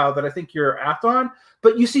Kyle, that I think you're apt on,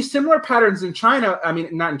 but you see similar patterns in China. I mean,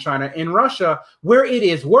 not in China, in Russia, where it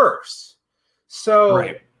is worse. So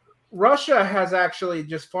right. Russia has actually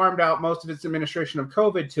just farmed out most of its administration of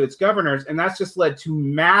COVID to its governors, and that's just led to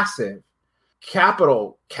massive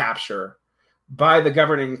capital capture by the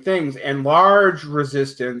governing things and large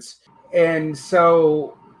resistance And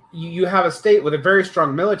so you have a state with a very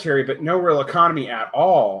strong military, but no real economy at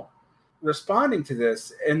all responding to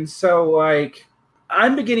this. And so, like,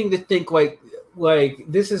 I'm beginning to think like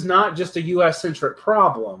this is not just a U.S. centric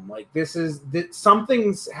problem. Like,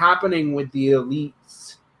 something's happening with the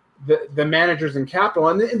elites, the managers in capital.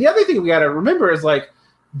 And the other thing we got to remember is, like,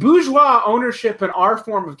 bourgeois ownership in our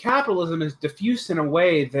form of capitalism is diffused in a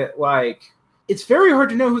way that, like, it's very hard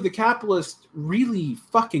to know who the capitalists really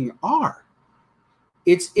fucking are.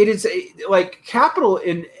 It is like capital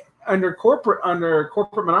under corporate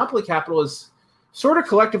monopoly capital is sort of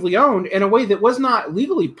collectively owned in a way that was not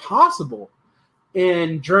legally possible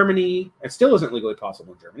in Germany. It still isn't legally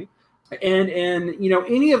possible in Germany, and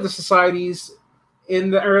any of the societies in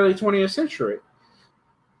the early 20th century.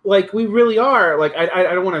 Like, we really are, like, I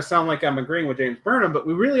don't want to sound like I'm agreeing with James Burnham, but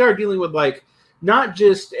we really are dealing with, like, not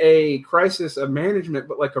just a crisis of management,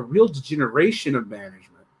 but like a real degeneration of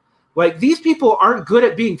management. Like, these people aren't good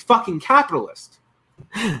at being fucking capitalist.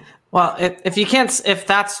 Well, if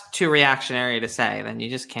that's too reactionary to say, then you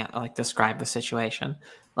just can't, like, describe the situation.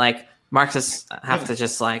 Like, Marxists have to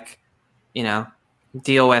just, like,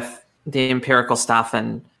 deal with the empirical stuff.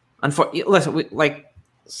 And listen, like,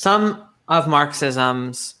 some of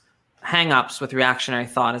Marxism's hang-ups with reactionary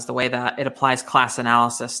thought is the way that it applies class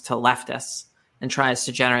analysis to leftists and tries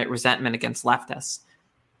to generate resentment against leftists.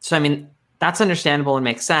 So, I mean, that's understandable and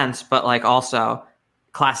makes sense, but, like, also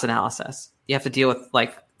class analysis. You have to deal with,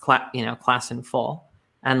 like, class in full.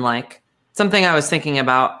 And, like, something I was thinking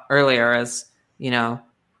about earlier is,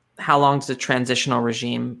 how long does a transitional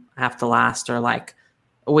regime have to last? Or, like,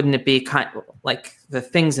 wouldn't it be kind of like the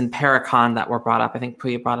things in Paracon that were brought up? I think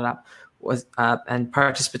Puya brought it up, was and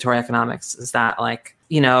participatory economics is that, like,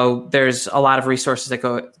 there's a lot of resources that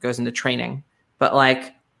goes into training, but,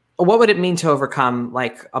 like, what would it mean to overcome,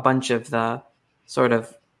 like, a bunch of the sort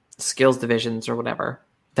of skills divisions or whatever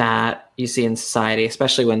that you see in society,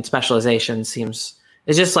 especially when specialization is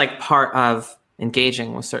just, like, part of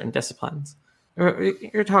engaging with certain disciplines?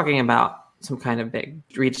 You're talking about some kind of big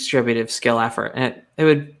redistributive skill effort, and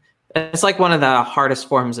it's like one of the hardest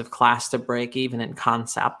forms of class to break, even in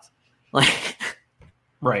concept. Like,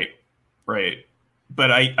 right.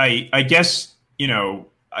 But I guess,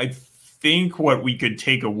 I think what we could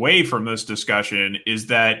take away from this discussion is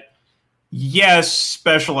that, yes,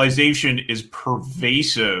 specialization is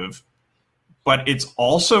pervasive, but it's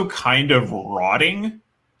also kind of rotting.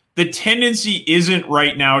 The tendency isn't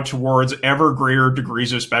right now towards ever greater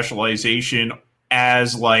degrees of specialization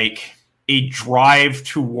as, like, a drive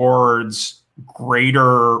towards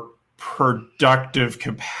greater productive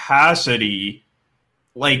capacity.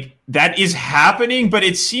 Like, that is happening, but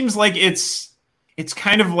it seems like it's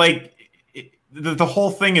kind of like the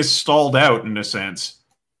whole thing is stalled out in a sense.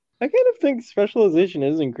 I kind of think specialization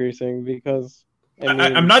is increasing because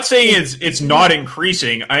I'm not saying it's not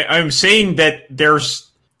increasing. I'm saying that there's,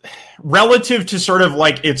 relative to sort of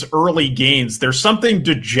like its early gains, there's something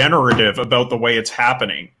degenerative about the way it's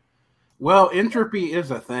happening. Well, entropy is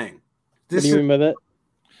a thing. What do you mean by that?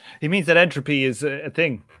 He means that entropy is a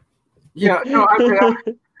thing. Yeah, no,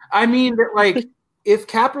 I mean that, like, if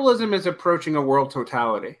capitalism is approaching a world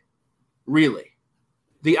totality, really,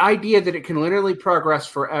 the idea that it can literally progress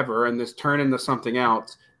forever and this turn into something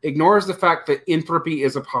else ignores the fact that entropy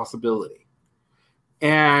is a possibility.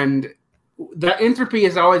 And that entropy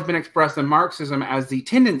has always been expressed in Marxism as the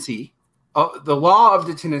tendency, the law of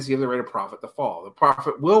the tendency of the rate of profit to fall. The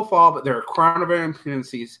profit will fall, but there are countervailing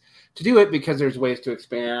tendencies to do it because there's ways to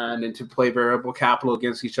expand and to play variable capital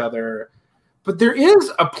against each other. But there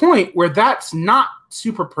is a point where that's not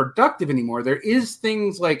super productive anymore. There is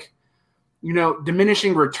things like,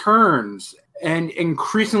 diminishing returns and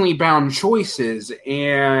increasingly bound choices,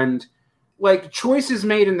 and, like, choices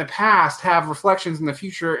made in the past have reflections in the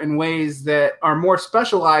future in ways that are more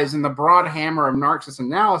specialized than the broad hammer of Marxist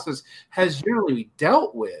analysis has generally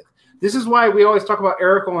dealt with. This is why we always talk about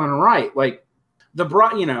Eric Olin Wright. Like, the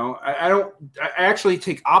broad, I actually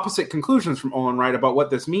take opposite conclusions from Olin Wright about what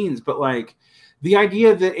this means, but, like, the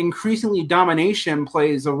idea that increasingly domination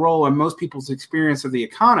plays a role in most people's experience of the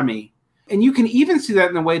economy. And you can even see that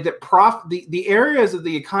in the way that the areas of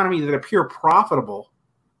the economy that appear profitable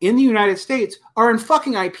in the United States are in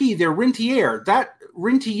fucking IP. They're rentier. That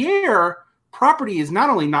rentier property is not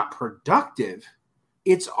only not productive,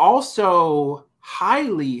 it's also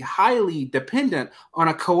highly, highly dependent on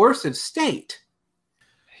a coercive state.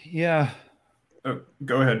 Yeah. Oh,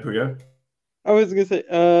 go ahead, Puya. I was going to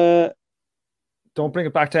say, don't bring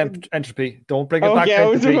it back to entropy. Don't bring it back to I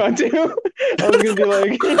was entropy. about to. I was going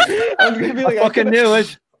to be like, I fucking knew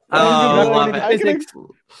it. I love it.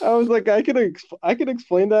 I was like, I can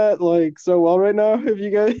explain that like so well right now. If you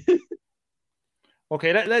guys,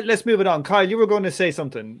 Okay, let's move it on. Kyle, you were going to say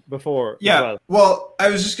something before. Yeah. Well, I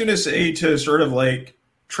was just going to say, to sort of like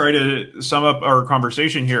try to sum up our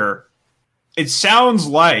conversation here. It sounds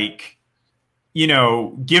like,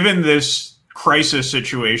 given this crisis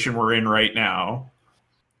situation we're in right now,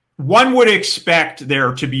 one would expect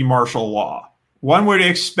there to be martial law. One would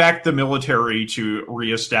expect the military to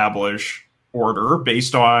reestablish order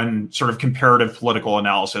based on sort of comparative political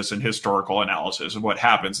analysis and historical analysis of what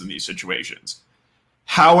happens in these situations.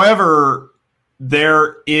 However,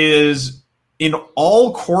 there is, in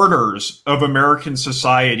all quarters of American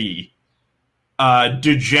society,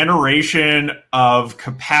 degeneration of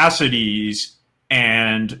capacities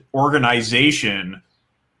and organization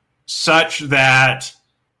such that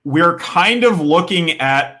we're kind of looking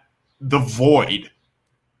at the void.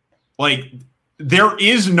 Like, there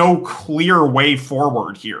is no clear way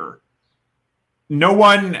forward here. No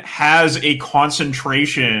one has a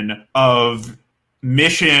concentration of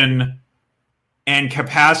mission and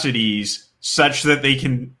capacities such that they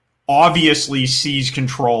can obviously seize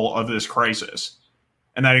control of this crisis.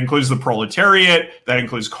 And that includes the proletariat, that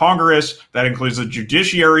includes Congress, that includes the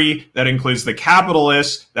judiciary, that includes the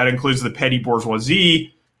capitalists, that includes the petty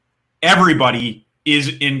bourgeoisie. Everybody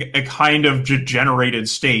is in a kind of degenerated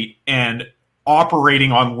state and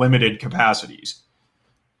operating on limited capacities.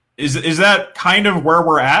 Is that kind of where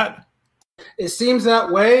we're at? It seems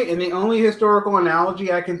that way, and the only historical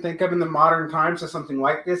analogy I can think of in the modern times to something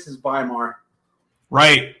like this is Weimar.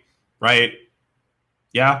 Right.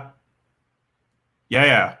 Yeah.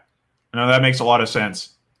 No, that makes a lot of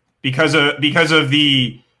sense. Because of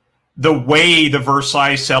the way the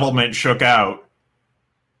Versailles settlement shook out,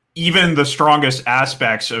 even the strongest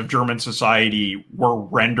aspects of German society were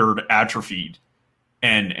rendered atrophied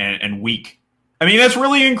and weak. I mean, that's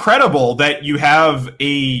really incredible that you have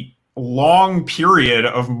a long period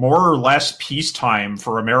of more or less peacetime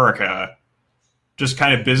for America, just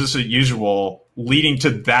kind of business as usual, leading to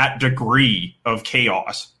that degree of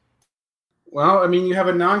chaos. Well, I mean, you have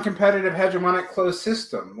a non-competitive hegemonic closed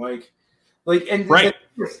system, and right.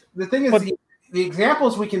 The thing is, the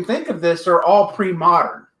examples we can think of this are all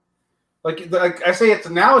pre-modern. Like I say, it's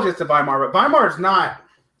analogous to Weimar, but Weimar is not,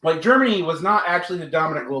 like, Germany was not actually the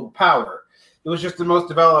dominant global power. It was just the most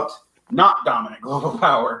developed, not dominant global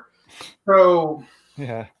power. So,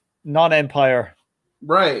 yeah, non-empire.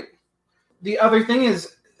 Right. The other thing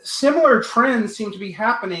is, similar trends seem to be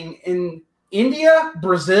happening in India,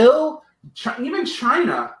 Brazil, even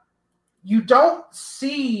China. You don't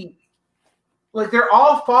see, like, they're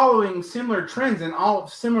all following similar trends and all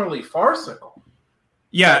similarly farcical.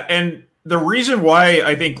 Yeah, and the reason why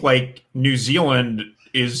I think, like, New Zealand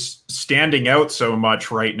is standing out so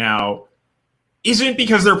much right now isn't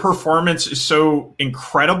because their performance is so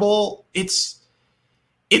incredible. It's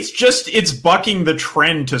bucking the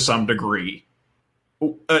trend to some degree.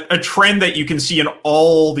 A trend that you can see in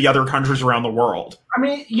all the other countries around the world. I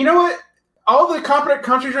mean, you know what? All the competent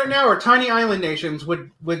countries right now are tiny island nations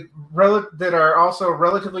that are also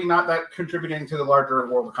relatively not that contributing to the larger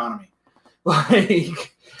world economy.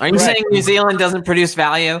 Like, are you saying New Zealand doesn't produce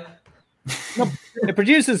value? No, it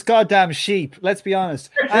produces goddamn sheep. Let's be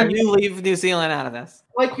honest. And you leave New Zealand out of this.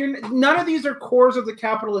 Like, none of these are cores of the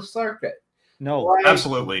capitalist circuit. No, like,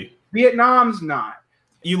 absolutely. Vietnam's not.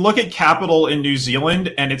 You look at capital in New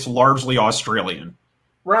Zealand, and it's largely Australian.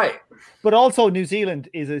 Right. But also New Zealand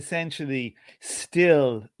is essentially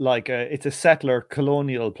still like it's a settler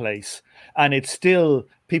colonial place. And it's still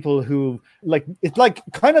people who, like, it's like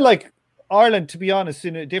kind of like Ireland, to be honest,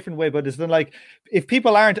 in a different way. But it's then, like, if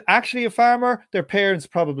people aren't actually a farmer, their parents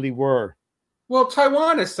probably were. Well,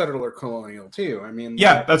 Taiwan is settler colonial too. I mean,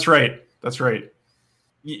 yeah, that's right. That's right.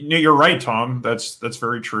 You're right, Tom. That's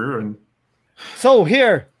very true. And so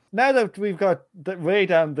here, now that we've got way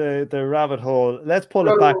down the rabbit hole, let's pull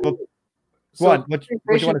it back up. What do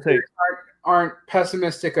you want to say? Aren't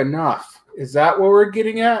pessimistic enough. Is that what we're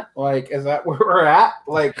getting at? Like, is that where we're at?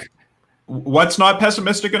 Like, what's not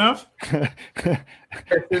pessimistic enough?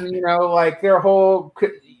 Like, their whole,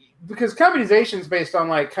 because communization is based on,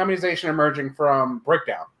 like, communization emerging from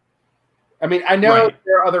breakdown. I mean, I know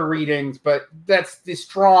there are other readings, but that's the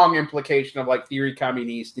strong implication of, like, Theory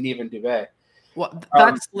Communiste and even Dubé. Well,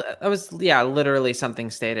 that was literally something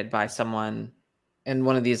stated by someone in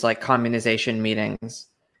one of these, like, communization meetings.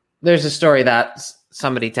 There's a story that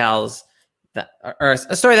somebody tells or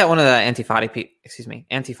a story that one of the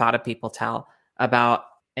Antifada people tell about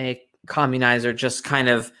a communizer just kind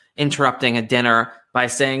of interrupting a dinner by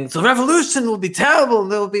saying the revolution will be terrible.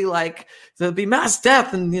 There'll be mass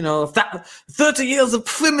death and 30 years of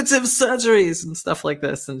primitive surgeries and stuff like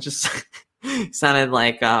this, and just sounded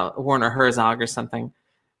like Werner Herzog or something,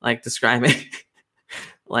 like describing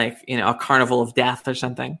like a carnival of death or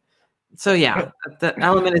something. So yeah, the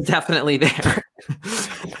element is definitely there.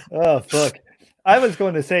 Oh fuck! I was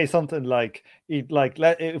going to say something like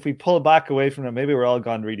if we pull back away from it, maybe we're all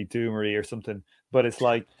gone really doomery or something. But it's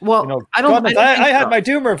like, well, I had my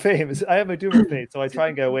doomer phase. I have my doomer phase, so I try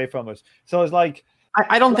and get away from it. So it's like,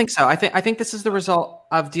 I don't think so. I think this is the result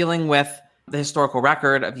of dealing with the historical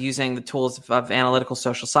record, of using the tools of analytical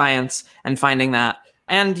social science and finding that,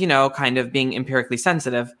 and kind of being empirically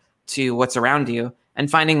sensitive to what's around you,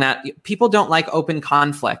 and finding that people don't like open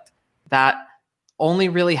conflict. That only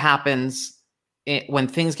really happens when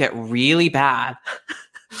things get really bad.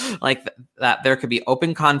 Like that there could be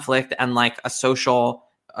open conflict and like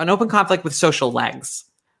an open conflict with social legs,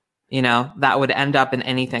 that would end up in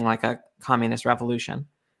anything like a communist revolution.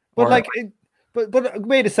 But but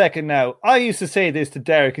wait a second now. I used to say this to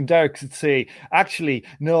Derek, and Derek would say, actually,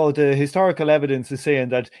 no, the historical evidence is saying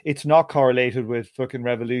that it's not correlated with fucking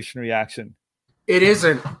revolutionary action. It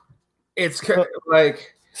isn't. It's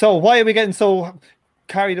like... So why are we getting so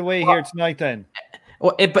carried away here tonight then?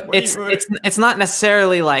 Well, it's not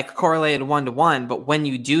necessarily like correlated 1-to-1, but when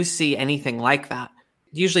you do see anything like that,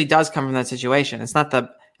 it usually does come from that situation. It's not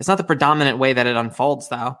the predominant way that it unfolds,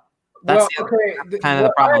 though. That's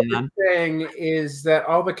the problem. Then thing is that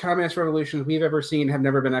all the communist revolutions we've ever seen have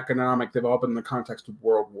never been economic. They've all been in the context of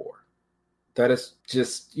World War. That is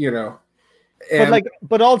just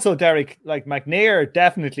But also, Derek, like McNair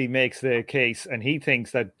definitely makes the case, and he thinks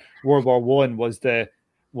that World War One was the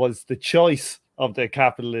choice of the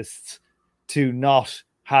capitalists to not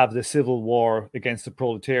have the civil war against the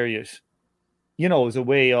proletariat, as a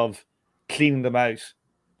way of cleaning them out.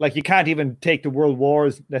 Like, you can't even take the world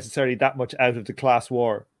wars necessarily that much out of the class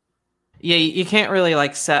war. Yeah, you can't really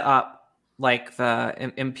like set up like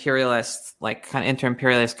the imperialist, like kind of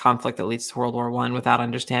inter-imperialist conflict that leads to World War One without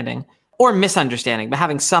understanding or misunderstanding, but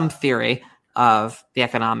having some theory of the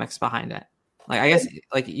economics behind it. Like, I guess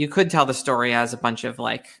like you could tell the story as a bunch of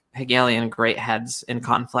like Hegelian great heads in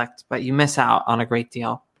conflict, but you miss out on a great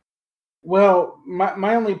deal. Well,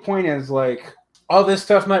 my only point is like all this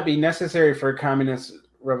stuff might be necessary for a communist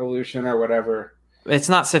revolution or whatever. It's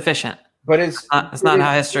not sufficient. But it's not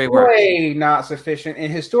how history works. Way not sufficient.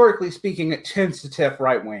 And historically speaking, it tends to tip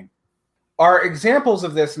right wing. Our examples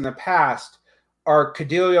of this in the past are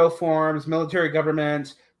Cadillo forms, military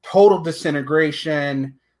government, total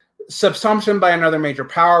disintegration, subsumption by another major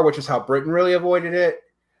power, which is how Britain really avoided it.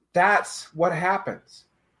 That's what happens.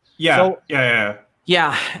 Yeah.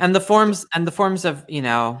 Yeah, and the forms of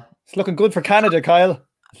it's looking good for Canada, Kyle.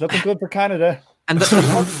 It's looking good for Canada. And the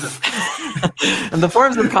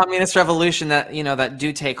forms of communist revolution that that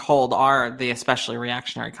do take hold are the especially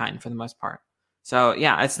reactionary kind for the most part. So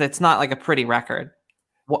yeah, it's not like a pretty record.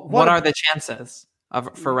 What are the chances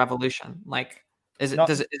for revolution? Like, is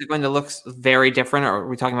it going to look very different, or are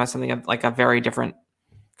we talking about something like a very different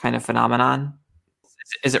kind of phenomenon?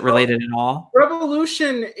 Is it related at all?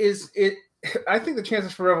 Revolution is it. I think the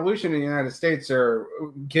chances for revolution in the United States are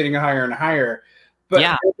getting higher and higher.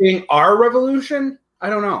 But being our revolution, I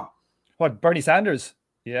don't know. What, Bernie Sanders?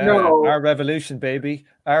 Yeah, no. Our revolution, baby.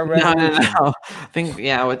 Our revolution. No. I think,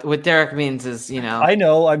 what Derek means is, I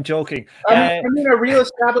know, I'm joking. I mean, a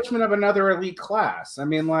reestablishment of another elite class. I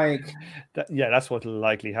mean, like... that's what will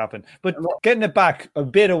likely happen. But getting it back a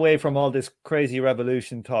bit away from all this crazy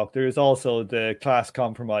revolution talk, there is also the class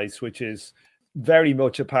compromise, which is very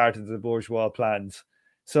much a part of the bourgeois plans.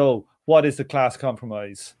 So what is the class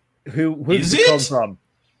compromise? Who does it come from?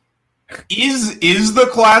 Is the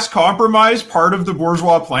class compromise part of the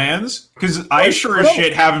bourgeois plans? Because I sure as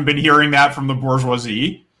shit haven't been hearing that from the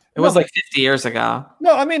bourgeoisie. It was like 50 years ago.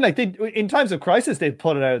 No, I mean, like in times of crisis, they'd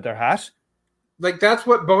pull it out of their hat. Like, that's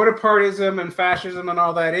what Bonapartism and fascism and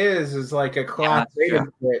all that is like a class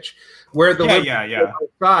switch where the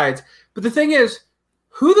sides. But the thing is,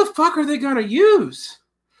 who the fuck are they going to use?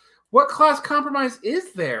 What class compromise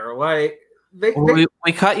is there? Like,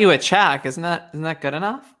 we cut you a check. Isn't that good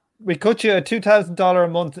enough? We cut you a $2,000 a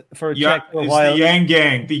month for a check for a while. The Yang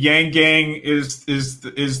Gang. The Yang Gang is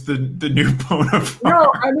the new Bonaparte.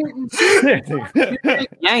 No, I mean,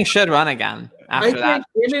 Yang should run again after that.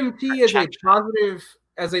 I think MMT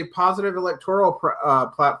as a positive electoral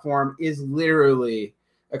platform is literally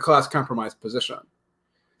a class compromise position.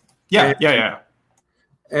 Yeah.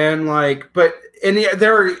 And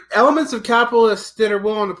there are elements of capitalists that are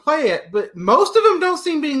willing to play it, but most of them don't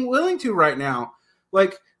seem being willing to right now.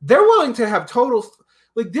 Like, they're willing to have total.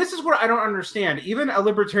 Like, this is what I don't understand. Even a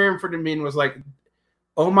libertarian for me was like,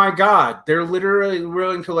 oh my God, they're literally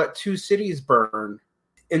willing to let 2 cities burn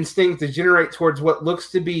and things degenerate towards what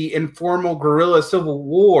looks to be informal guerrilla civil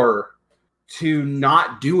war to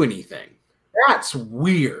not do anything. That's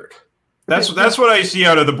weird. That's what I see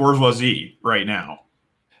out of the bourgeoisie right now.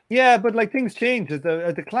 Yeah, but like things change as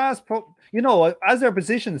the class, as their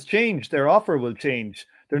positions change, their offer will change.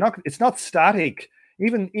 It's not static.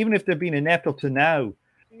 Even if they've been inept up to now,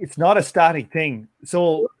 it's not a static thing.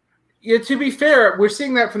 So, yeah, to be fair, we're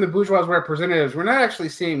seeing that from the bourgeois representatives. We're not actually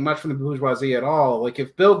seeing much from the bourgeoisie at all. Like,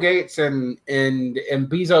 if Bill Gates and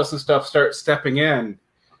Bezos and stuff start stepping in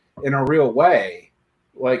a real way,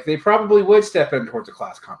 like, they probably would step in towards a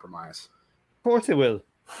class compromise. Of course they will.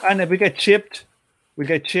 And if we get chipped,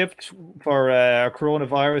 for our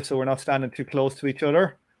coronavirus, so we're not standing too close to each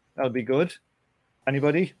other. That'll be good.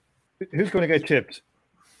 Anybody? Who's going to get chipped?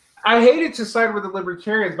 I hated to side with the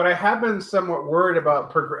libertarians, but I have been somewhat worried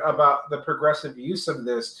about the progressive use of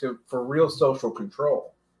this for real social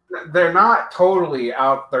control. They're not totally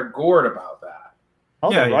out there gourd about that.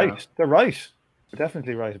 Oh, yeah, they're right. Yeah. They're right. They're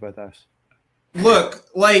definitely right about that. Look,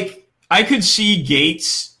 like, I could see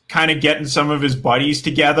Gates kind of getting some of his buddies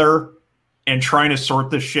together and trying to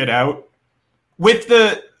sort this shit out. With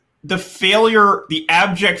the failure, the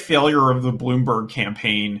abject failure of the Bloomberg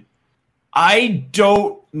campaign, I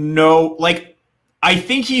don't know. Like, I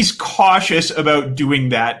think he's cautious about doing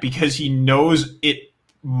that because he knows it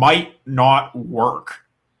might not work.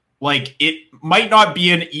 Like, it might not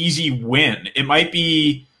be an easy win. It might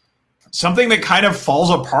be something that kind of falls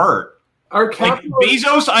apart. Like,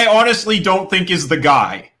 Bezos, I honestly don't think is the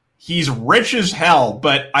guy. He's rich as hell,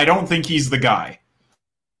 but I don't think he's the guy.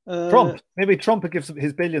 Trump. Maybe Trump would give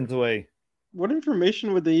his billions away. What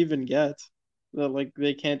information would they even get that, like,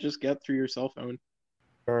 they can't just get through your cell phone?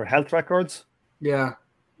 Or health records? Yeah.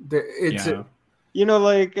 I'm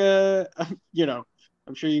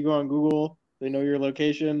sure you go on Google. They know your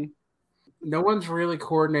location. No one's really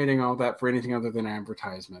coordinating all that for anything other than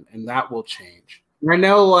advertisement, and that will change. I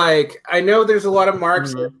know there's a lot of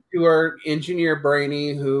Marxists who are engineer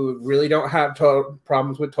brainy who really don't have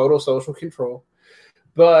problems with total social control.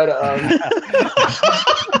 But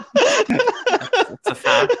it's a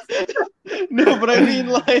fact. No, but I mean,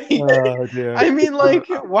 why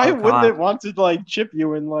wouldn't it want to, like, chip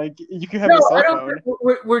you and, like, you can have a cell phone?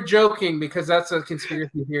 We're joking because that's a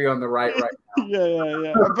conspiracy theory on the right now.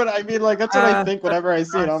 Yeah. But I mean, like, that's what I think whenever I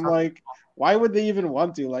see it. I'm like, why would they even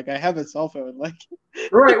want to? Like, I have a cell phone. Like,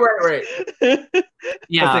 right.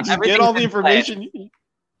 Yeah, like, you get all the information.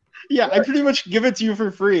 Yeah, I pretty much give it to you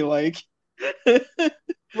for free. Like, right.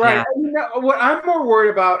 Yeah. What I'm more worried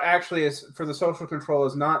about actually is for the social control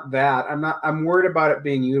is not that. I'm worried about it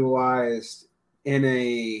being utilized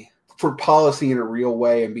for policy in a real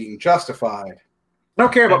way and being justified. I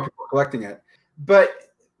don't care about people collecting it. But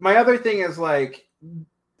my other thing is, like,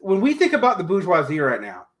 when we think about the bourgeoisie right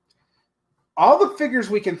now, all the figures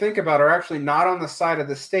we can think about are actually not on the side of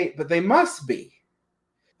the state, but they must be.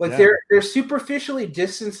 Like, they're superficially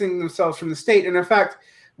distancing themselves from the state. And in fact,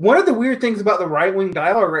 one of the weird things about the right-wing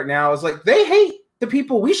dialogue right now is, like, they hate the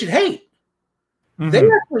people we should hate. Mm-hmm.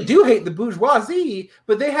 They actually do hate the bourgeoisie,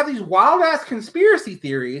 but they have these wild-ass conspiracy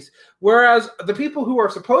theories, whereas the people who are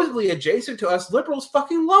supposedly adjacent to us liberals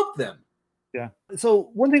fucking love them. Yeah. So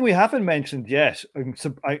one thing we haven't mentioned yet,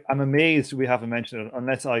 I'm amazed we haven't mentioned it,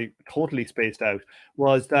 unless I totally spaced out,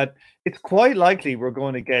 was that it's quite likely we're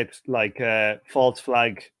going to get, like, a false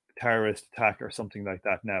flag terrorist attack or something like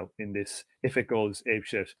that now in this, if it goes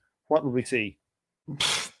apeshit. What will we see?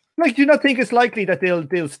 Like, do you not think it's likely that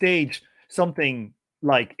they'll stage something,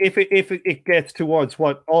 like, if it gets towards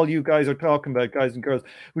what all you guys are talking about, guys and girls?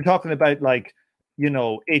 We're talking about, like,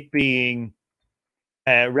 it being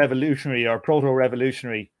revolutionary or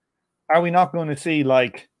proto-revolutionary. Are we not going to see,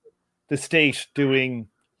 like, the state doing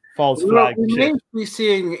false flag we shit? may be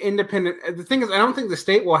seeing independent. The thing is, I don't think the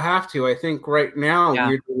state will have to. I think right now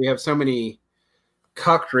we have so many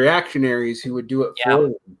cucked reactionaries who would do it for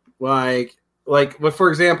them. But for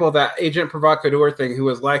example, that agent provocateur thing, who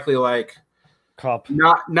was likely, like, cop,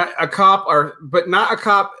 not a cop, but not a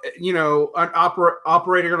cop,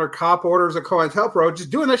 operating under cop orders of COINTELPRO, just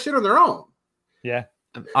doing that shit on their own. Yeah.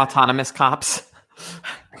 Autonomous cops.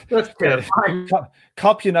 That's terrifying.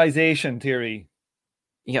 Copunization theory.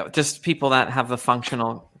 Just people that have a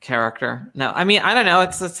functional character. No, I mean, I don't know.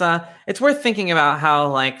 It's worth thinking about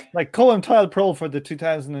how, like COINTELPRO for the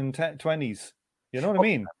 2020s. You know what I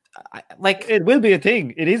mean? It will be a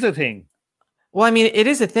thing. It is a thing. Well, I mean, it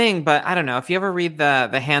is a thing, but I don't know. If you ever read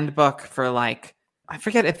the handbook for, like, I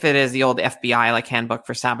forget if it is the old FBI like handbook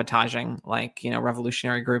for sabotaging like,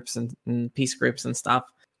 revolutionary groups and peace groups and stuff.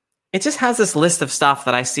 It just has this list of stuff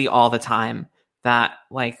that I see all the time that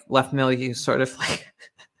like left milieu sort of like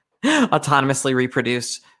autonomously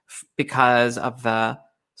reproduce because of the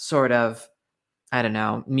sort of, I don't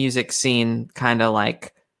know, music scene, kind of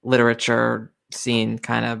like literature scene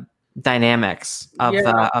kind of dynamics of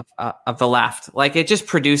the left. Like it just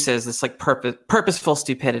produces this like purposeful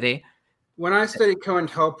stupidity. When I studied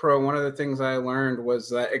COINTELPRO, one of the things I learned was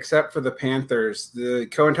that except for the Panthers, the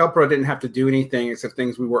COINTELPRO didn't have to do anything except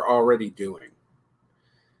things we were already doing.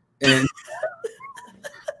 And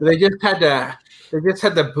they just had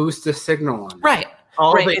to boost the signal on. Right.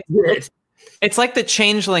 They did. It's like the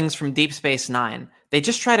changelings from Deep Space Nine. They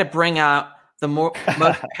just try to bring out the most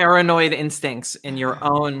paranoid instincts in your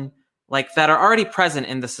own, like that are already present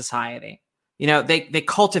in the society. They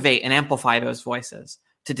cultivate and amplify those voices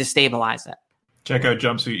to destabilize it. Check out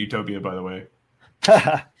Jumpsuit Utopia, by the way.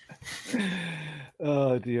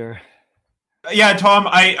 Oh dear. Yeah, Tom,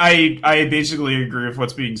 I basically agree with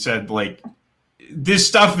what's being said. Like, this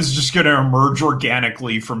stuff is just going to emerge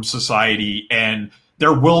organically from society, and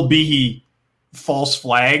there will be false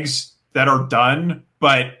flags that are done,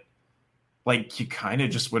 but like you kind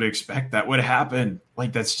of just would expect that would happen.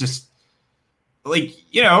 Like, that's just like,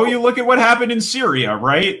 you look at what happened in Syria,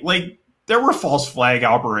 right? Like, there were false flag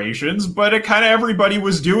operations, but it kind of everybody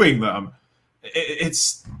was doing them.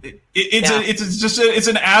 It's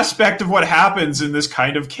an aspect of what happens in this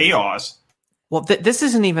kind of chaos. Well, this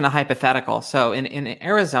isn't even a hypothetical. So in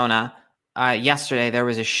Arizona, yesterday there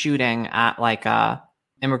was a shooting at like a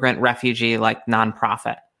immigrant refugee like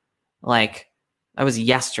nonprofit. Like that was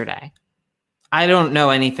yesterday. I don't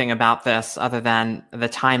know anything about this other than the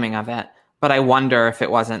timing of it, but I wonder if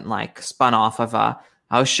it wasn't like spun off of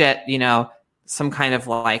oh shit, some kind of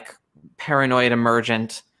like paranoid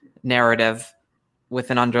emergent narrative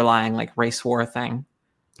with an underlying like race war thing.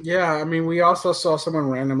 Yeah, I mean, we also saw someone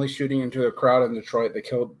randomly shooting into a crowd in Detroit. They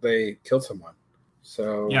killed someone.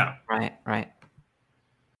 So yeah, right.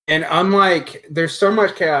 And unlike, there's so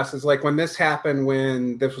much chaos. It's like when this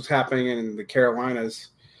was happening in the Carolinas,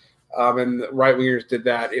 and the right wingers did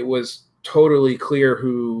that. It was totally clear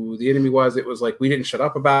who the enemy was. It was like we didn't shut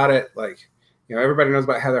up about it. Like, everybody knows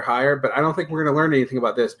about Heather Heyer, but I don't think we're going to learn anything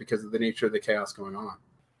about this because of the nature of the chaos going on.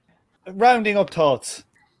 Rounding up thoughts.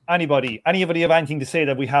 Anybody have anything to say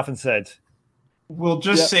that we haven't said? We'll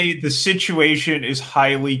just say the situation is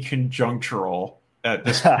highly conjunctural at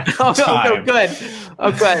this time. Oh, good.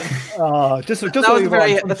 That's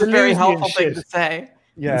a very helpful thing to say.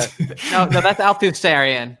 Yeah. No, that's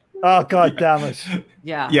Althusserian. Oh, God damn it.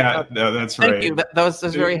 Yeah. Yeah, no, that's right. Thank you. That was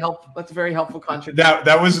very helpful. That's a very helpful contribution.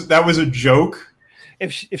 That was a joke.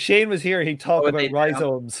 If Shane was here, he'd talk about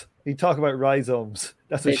rhizomes. He'd talk about rhizomes.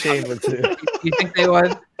 That's what Shane would do. You think they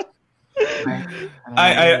would?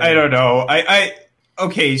 I don't know.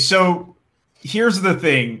 Okay, so here's the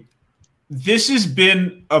thing. This has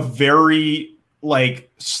been a very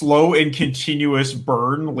slow and continuous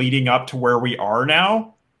burn leading up to where we are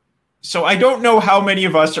now. So I don't know how many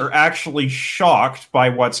of us are actually shocked by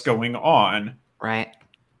what's going on. Right.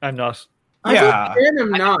 I'm not. Yeah.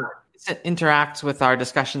 I'm not. It interacts with our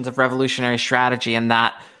discussions of revolutionary strategy, and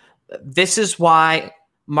that this is why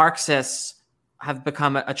Marxists have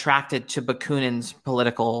become attracted to Bakunin's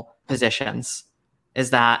political positions, is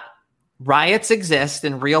that riots exist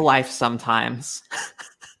in real life sometimes.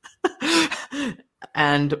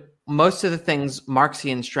 And most of the things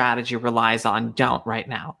Marxian strategy relies on don't right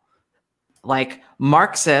now. Like,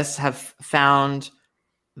 Marxists have found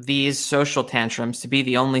these social tantrums to be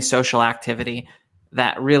the only social activity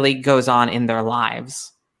that really goes on in their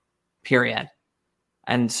lives, period.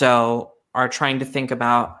 And so are trying to think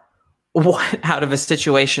about what out of a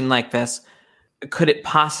situation like this could it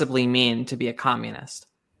possibly mean to be a communist.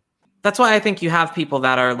 That's why I think you have people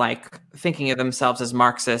that are thinking of themselves as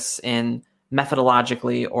Marxists in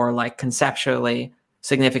methodologically or conceptually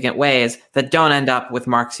significant ways that don't end up with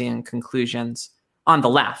Marxian conclusions on the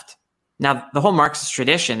left. Now, the whole Marxist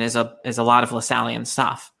tradition is a lot of Lassallean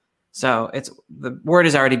stuff. So the word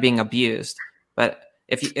is already being abused. But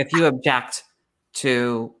if you object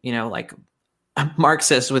to,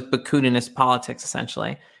 Marxists with Bakuninist politics,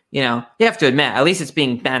 essentially, you have to admit, at least it's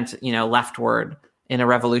being bent, leftward in a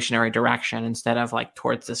revolutionary direction instead of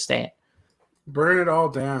towards the state. Burn it all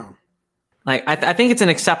down. I think it's an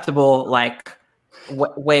acceptable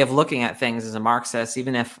way of looking at things as a Marxist,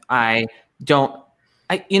 even if I don't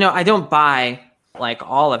buy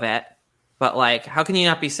all of it, but how can you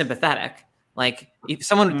not be sympathetic?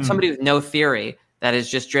 Somebody with no theory that is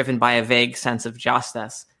just driven by a vague sense of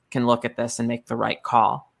justice can look at this and make the right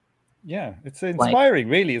call. Yeah, it's inspiring,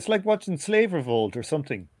 really. It's like watching Slave Revolt or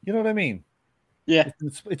something. You know what I mean? Yeah.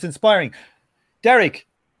 It's inspiring. Derek,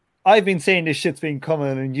 I've been saying this shit's been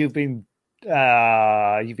coming and you've been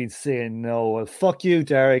saying no. Well, fuck you,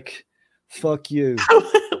 Derek. Fuck you.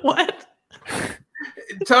 What?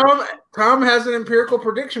 Tom has an empirical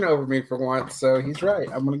prediction over me for once, so he's right.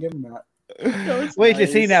 I'm going to give him that. Wait till you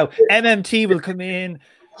see now. MMT will come in.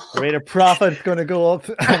 The rate of profit's going to go up.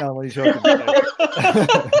 I'm only joking.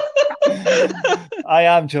 I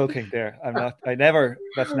am joking there. I'm not.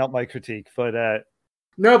 That's not my critique. But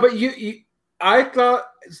no, but I thought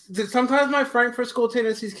that sometimes my Frankfurt School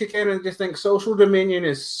tendencies kick in and just think social dominion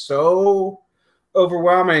is so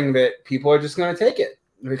overwhelming that people are just going to take it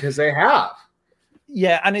because they have.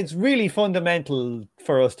 Yeah, and it's really fundamental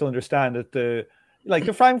for us to understand that the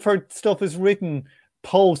Frankfurt stuff is written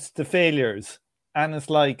post the failures, and it's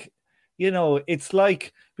like, it's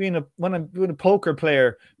like being a poker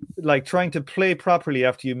player, like trying to play properly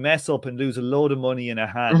after you mess up and lose a load of money in a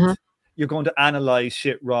hand. Mm-hmm. You're going to analyze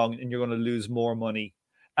shit wrong, and you're going to lose more money.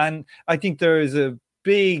 And I think there is a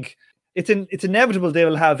big. It's inevitable they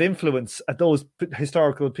will have influence at those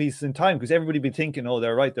historical pieces in time because everybody will be thinking, oh,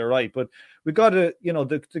 they're right. But we've got to,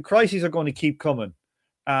 the crises are going to keep coming.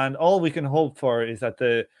 And all we can hope for is that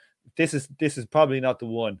this is probably not the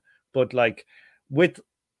one. But like with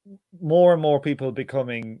more and more people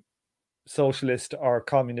becoming socialist or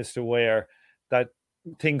communist aware, that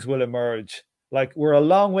things will emerge. Like we're a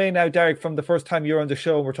long way now, Derek, from the first time you were on the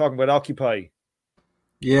show and we're talking about Occupy.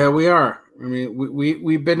 Yeah, we are. I mean,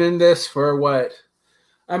 we've been in this for what?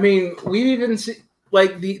 I mean, we even see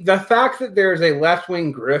like the fact that there's a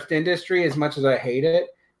left-wing grift industry, as much as I hate it,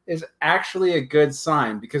 is actually a good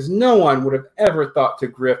sign because no one would have ever thought to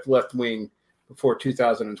grift left-wing before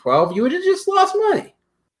 2012. You would have just lost money.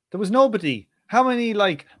 There was nobody. How many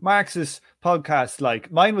like Marxist podcasts?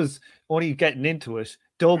 Like mine was only getting into it.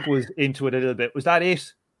 Doug was into it a little bit. Was that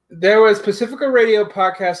it? There was Pacifica Radio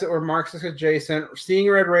podcasts that were Marxist adjacent,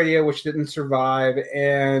 Seeing Red Radio, which didn't survive,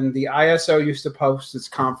 and the ISO used to post its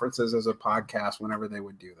conferences as a podcast whenever they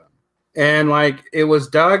would do them. And like it was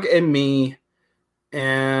Doug and me,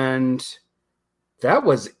 and that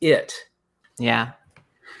was it. Yeah.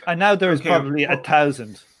 And now there's probably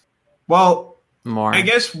 1,000. Well, more. I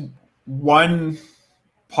guess one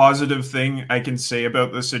positive thing I can say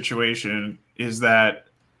about this situation is that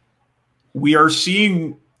we are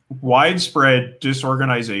seeing widespread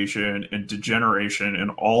disorganization and degeneration in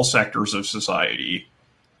all sectors of society.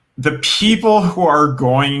 The people who are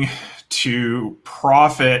going to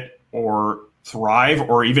profit or thrive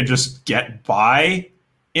or even just get by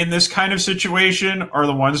in this kind of situation are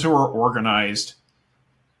the ones who are organized.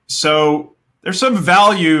 So there's some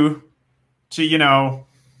value to,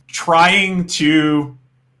 trying to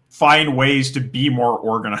find ways to be more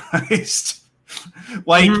organized.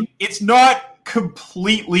 It's not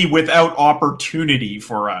completely without opportunity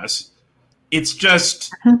for us. It's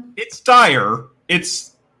just, it's dire.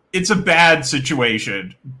 It's a bad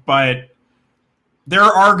situation, but there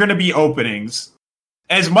are going to be openings.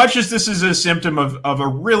 As much as this is a symptom of a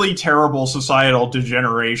really terrible societal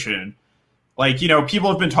degeneration, people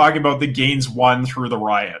have been talking about the gains won through the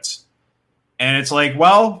riots. And it's like,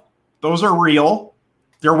 well, those are real.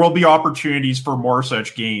 There will be opportunities for more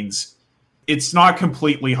such gains. It's not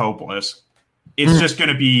completely hopeless. It's just going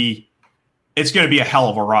to be a hell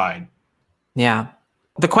of a ride. Yeah.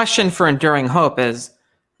 The question for enduring hope is,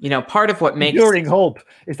 part of what makes enduring hope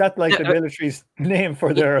is that like the military's name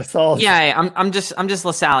for their assault. Yeah. I'm just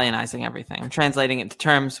Lassalleanizing everything. I'm translating it to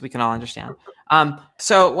terms we can all understand.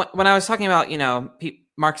 So when I was talking about,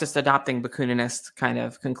 Marxist adopting Bakuninist kind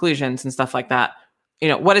of conclusions and stuff like that,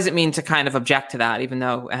 what does it mean to kind of object to that, even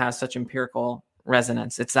though it has such empirical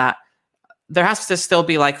resonance? It's that there has to still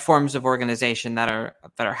be like forms of organization that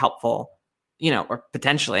are helpful, or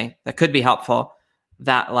potentially that could be helpful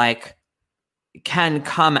that like can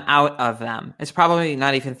come out of them. It's probably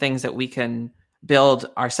not even things that we can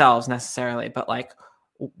build ourselves necessarily, but like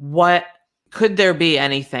what could there be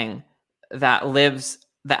anything that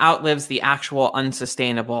outlives the actual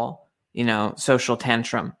unsustainable, social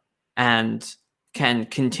tantrum and can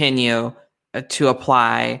continue to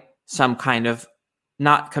apply some kind of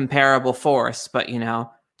not comparable force, but,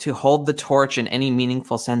 to hold the torch in any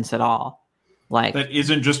meaningful sense at all. Like that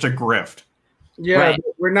isn't just a grift. Yeah, right.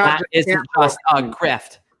 We're not. That isn't just a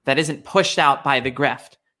grift. That isn't pushed out by the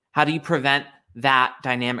grift. How do you prevent that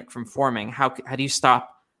dynamic from forming? How do you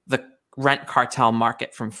stop the rent cartel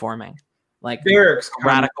market from forming? Like Barracks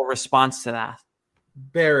radical response to that.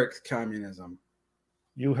 Barracks communism.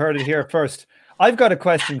 You heard it here first. I've got a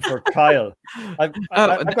question for Kyle.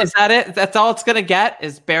 Is that it? That's all it's going to get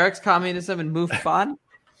is barracks communism and MUFON?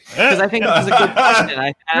 Because I think this is a good question.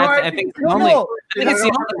 I think it's the only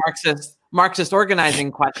Marxist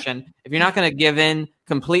organizing question. If you're not going to give in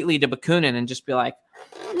completely to Bakunin and just be like,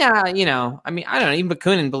 nah, I mean, I don't know. Even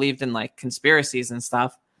Bakunin believed in like conspiracies and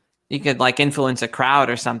stuff. You could like influence a crowd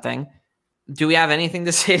or something. Do we have anything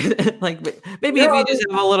to say to that? Like, maybe if you just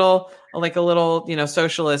have a little,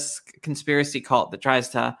 socialist conspiracy cult that tries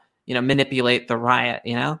to, manipulate the riot,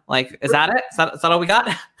 like, is that it? Is that all we got?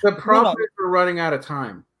 The problem is we're running out of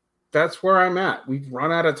time. That's where I'm at. We've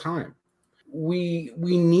run out of time. We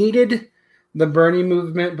needed the Bernie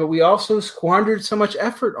movement, but we also squandered so much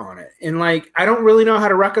effort on it. And like, I don't really know how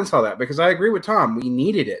to reconcile that because I agree with Tom. We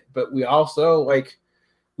needed it, but we also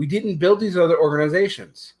we didn't build these other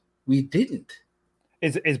organizations. We didn't.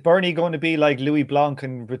 Is Bernie going to be like Louis Blanc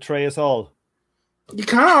and betray us all? He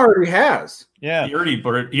kind of already has. Yeah, he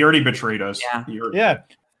already betrayed us. Yeah.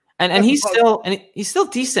 And he's still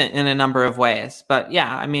decent in a number of ways. But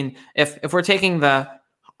yeah, I mean, if we're taking the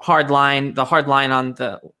hard line on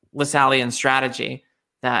the Lassallean strategy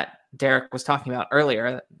that Derek was talking about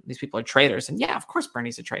earlier, these people are traitors. And yeah, of course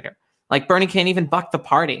Bernie's a traitor. Like Bernie can't even buck the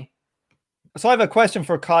party. So I have a question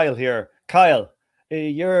for Kyle here. Kyle,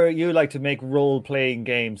 you like to make role-playing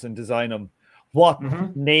games and design them. What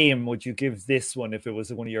name would you give this one if it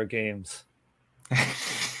was one of your games?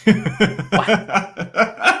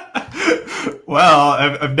 Well,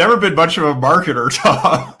 I've never been much of a marketer,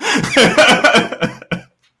 Tom.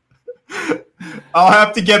 I'll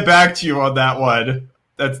have to get back to you on that one.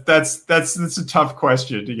 That's a tough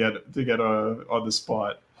question to get on the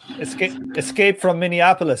spot. Escape from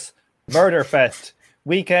Minneapolis, Murder Fest,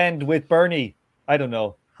 Weekend with Bernie. I don't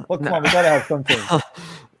know. Well, come on, we gotta have something.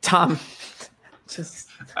 Tom,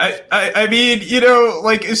 I mean,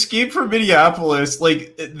 like Escape from Minneapolis,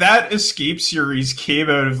 like that Escape series came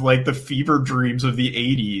out of like the fever dreams of the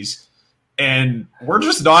 80s. And we're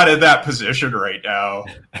just not in that position right now.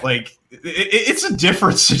 Like it's a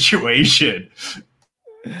different situation.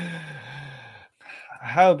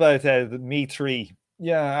 How about the Me 3?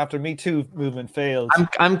 Yeah, after Me Too movement failed.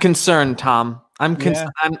 I'm concerned, Tom. I'm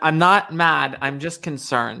not mad. I'm just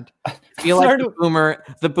concerned. I feel like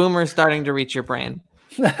the boomer is starting to reach your brain.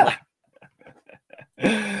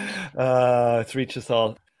 It's reached us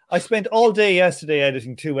all. I spent all day yesterday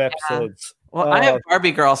editing 2 episodes. Well, I have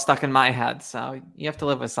Barbie girl stuck in my head, so you have to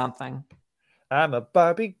live with something. I'm a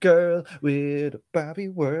Barbie girl with a Barbie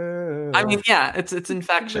world. I mean, yeah, it's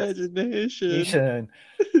infectious. Imagination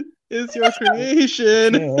is your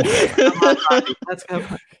creation. Let's go.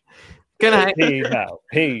 Good night.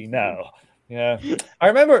 Hey now. Yeah, I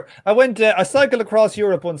remember I cycled across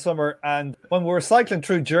Europe one summer, and when we were cycling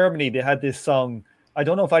through Germany, they had this song. I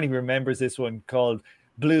don't know if anyone remembers this one called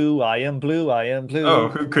 "Blue, I Am Blue, I Am Blue." Oh,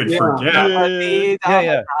 who could forget?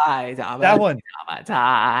 Yeah. That one.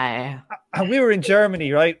 And we were in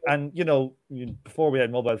Germany, right? And before we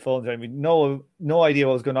had mobile phones, I mean, no idea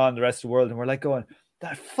what was going on in the rest of the world, and we're like going,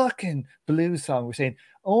 that fucking blues song. We're saying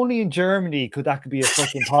only in Germany could be a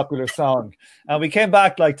fucking popular song. And we came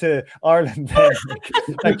back to Ireland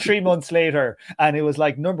then, 3 months later, and it was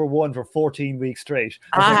number 1 for 14 weeks straight.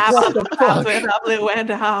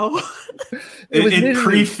 It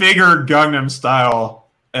prefigured Gangnam Style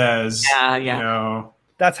as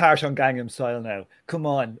That's harsh on Gangnam Style now. Come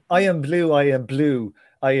on. I am blue, I am blue,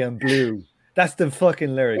 I am blue. That's the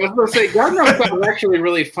fucking lyric. I was going to say, Gangnam Style is actually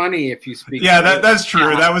really funny if you speak. Yeah, that's true.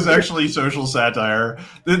 Yeah. That was actually social satire.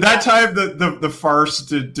 That time, the farce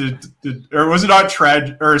did or was it not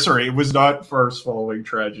tragedy? Or sorry, it was not farce following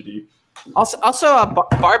tragedy. Also,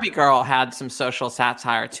 Barbie Girl had some social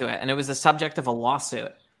satire to it, and it was the subject of a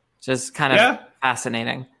lawsuit, which is kind of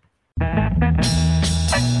fascinating.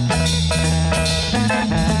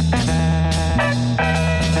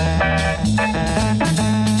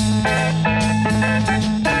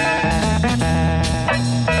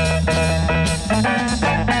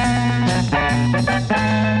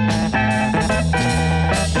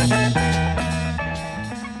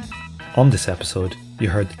 On this episode, you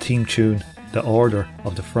heard the theme tune The Order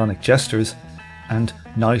of the Pharaonic Jesters and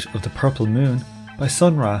Night of the Purple Moon by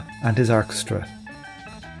Sun Ra and his orchestra.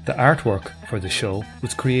 The artwork for the show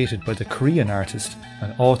was created by the Korean artist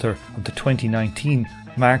and author of the 2019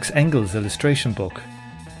 Marx Engels illustration book.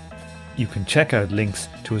 You can check out links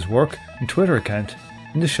to his work and Twitter account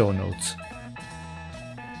in the show notes.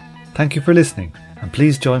 Thank you for listening, and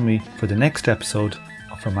please join me for the next episode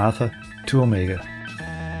of From Alpha to Omega.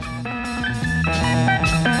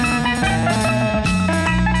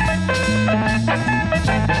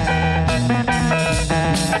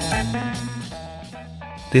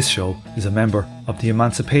 This show is a member of the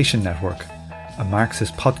Emancipation Network, a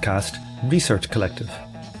Marxist podcast and research collective.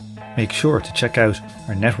 Make sure to check out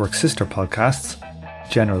our network sister podcasts,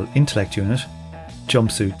 General Intellect Unit,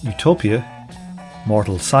 Jumpsuit Utopia,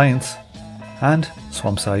 Mortal Science, and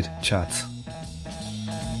Swampside Chats.